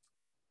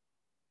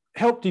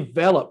help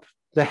develop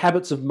the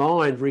habits of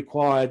mind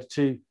required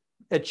to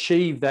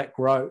achieve that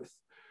growth.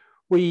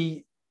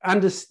 We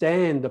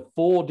understand the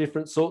 4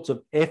 different sorts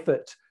of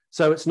effort.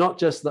 So it's not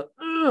just the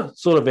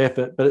sort of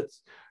effort, but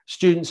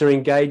students are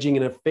engaging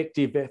in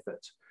effective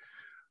effort.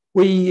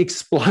 We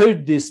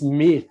explode this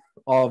myth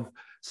of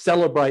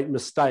celebrate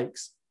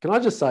mistakes. Can I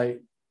just say,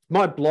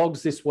 my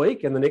blogs this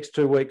week and the next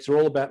 2 weeks are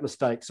all about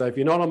mistakes. So if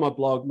you're not on my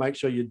blog, make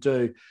sure you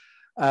do,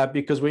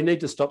 because we need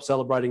to stop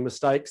celebrating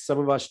mistakes. Some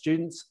of our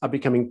students are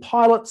becoming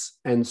pilots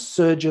and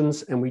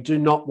surgeons, and we do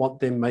not want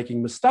them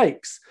making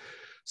mistakes.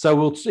 So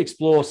we'll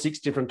explore 6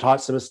 different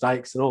types of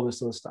mistakes and all this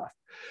sort of stuff.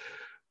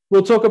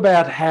 We'll talk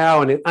about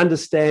how and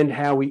understand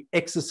how we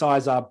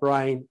exercise our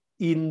brain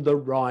in the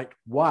right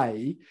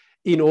way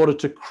in order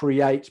to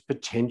create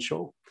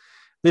potential.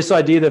 This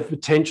idea of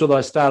potential that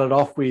I started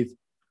off with,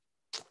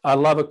 I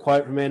love a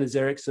quote from Anders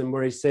Ericsson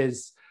where he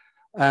says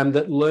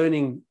that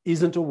learning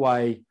isn't a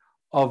way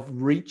of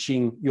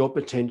reaching your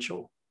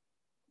potential.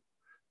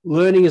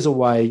 Learning is a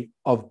way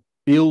of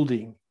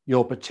building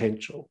your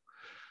potential.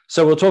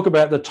 So we'll talk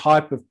about the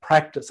type of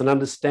practice and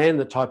understand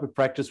the type of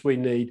practice we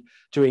need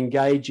to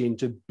engage in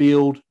to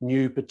build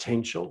new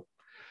potential.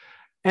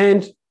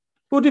 And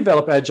we'll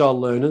develop agile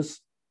learners.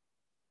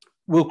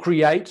 We'll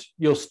create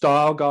your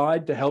style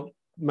guide to help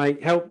make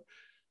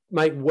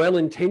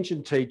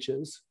well-intentioned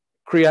teachers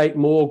create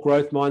more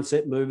growth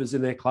mindset movers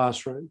in their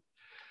classroom.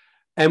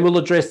 And we'll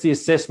address the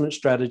assessment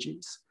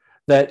strategies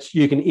that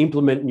you can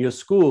implement in your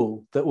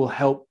school that will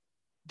help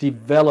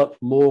develop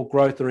more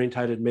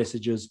growth-orientated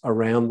messages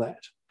around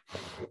that.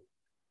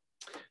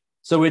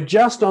 So we're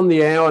just on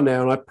the hour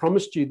now, and I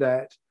promised you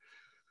that.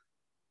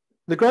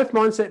 The Growth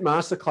Mindset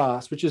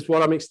Masterclass, which is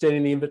what I'm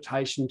extending the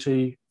invitation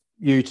to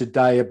you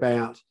today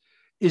about,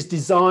 is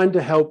designed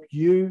to help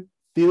you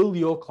fill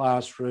your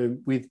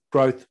classroom with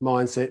growth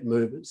mindset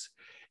movers.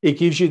 It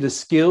gives you the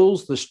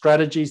skills, the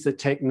strategies, the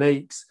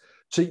techniques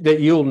that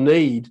you'll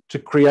need to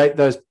create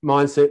those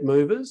mindset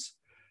movers.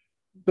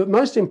 But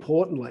most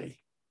importantly,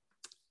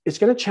 it's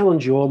going to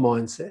challenge your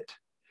mindset.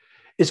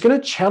 It's going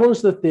to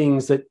challenge the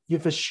things that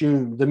you've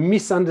assumed, the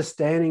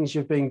misunderstandings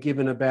you've been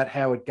given about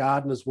how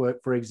gardeners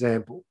work, for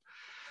example,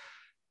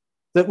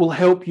 that will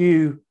help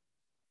you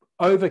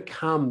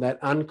overcome that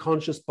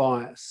unconscious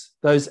bias,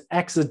 those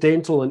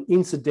accidental and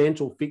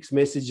incidental fixed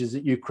messages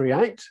that you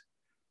create,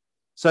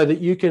 so that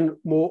you can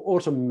more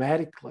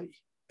automatically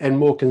and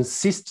more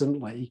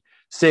consistently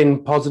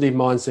send positive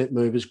mindset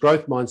movers,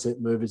 growth mindset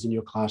movers in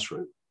your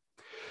classroom.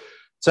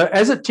 So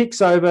as it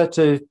ticks over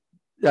to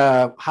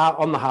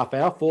on the half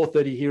hour,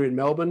 4:30 here in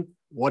Melbourne,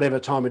 whatever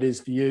time it is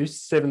for you,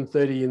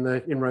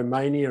 7:30 in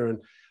Romania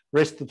and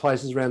rest of the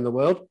places around the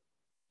world,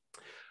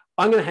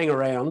 I'm going to hang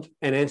around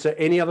and answer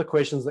any other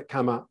questions that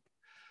come up.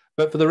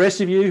 But for the rest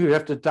of you who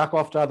have to duck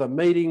off to other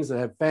meetings and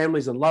have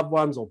families and loved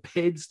ones or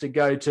pets to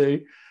go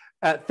to,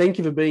 thank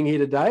you for being here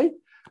today.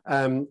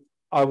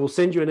 I will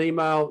send you an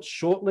email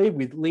shortly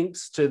with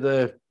links to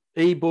the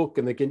ebook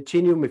and the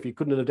continuum if you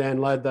couldn't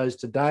download those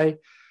today,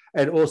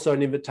 and also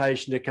an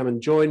invitation to come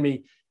and join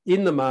me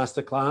in the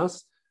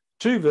masterclass.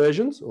 2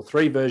 versions, or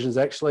 3 versions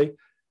actually.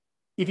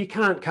 If you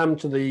can't come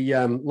to the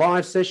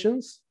live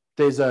sessions,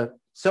 there's a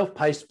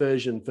self-paced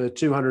version for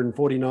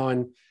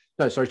 299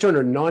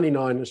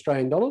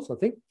 Australian dollars, I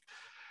think.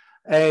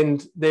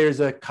 And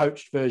there's a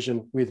coached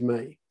version with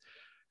me.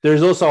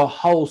 There's also a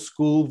whole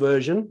school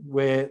version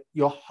where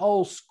your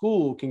whole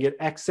school can get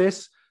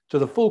access to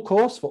the full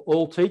course for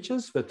all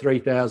teachers for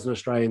 3,000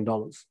 Australian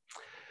dollars.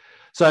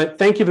 So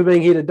thank you for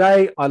being here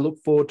today. I look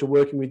forward to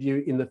working with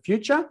you in the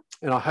future,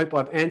 and I hope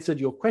I've answered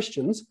your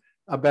questions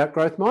about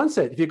growth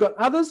mindset. If you've got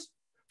others,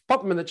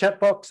 pop them in the chat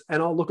box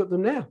and I'll look at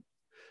them now.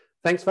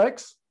 Thanks,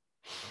 folks.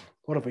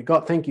 What have we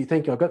got? Thank you.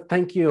 I've got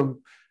thank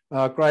you.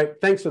 Great.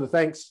 Thanks for the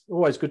thanks.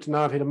 Always good to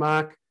know I've hit a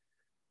mark.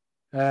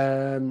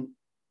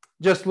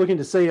 Just looking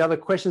to see other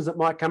questions that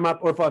might come up,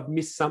 or if I've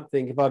missed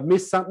something. If I've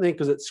missed something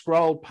because it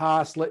scrolled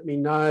past, let me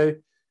know.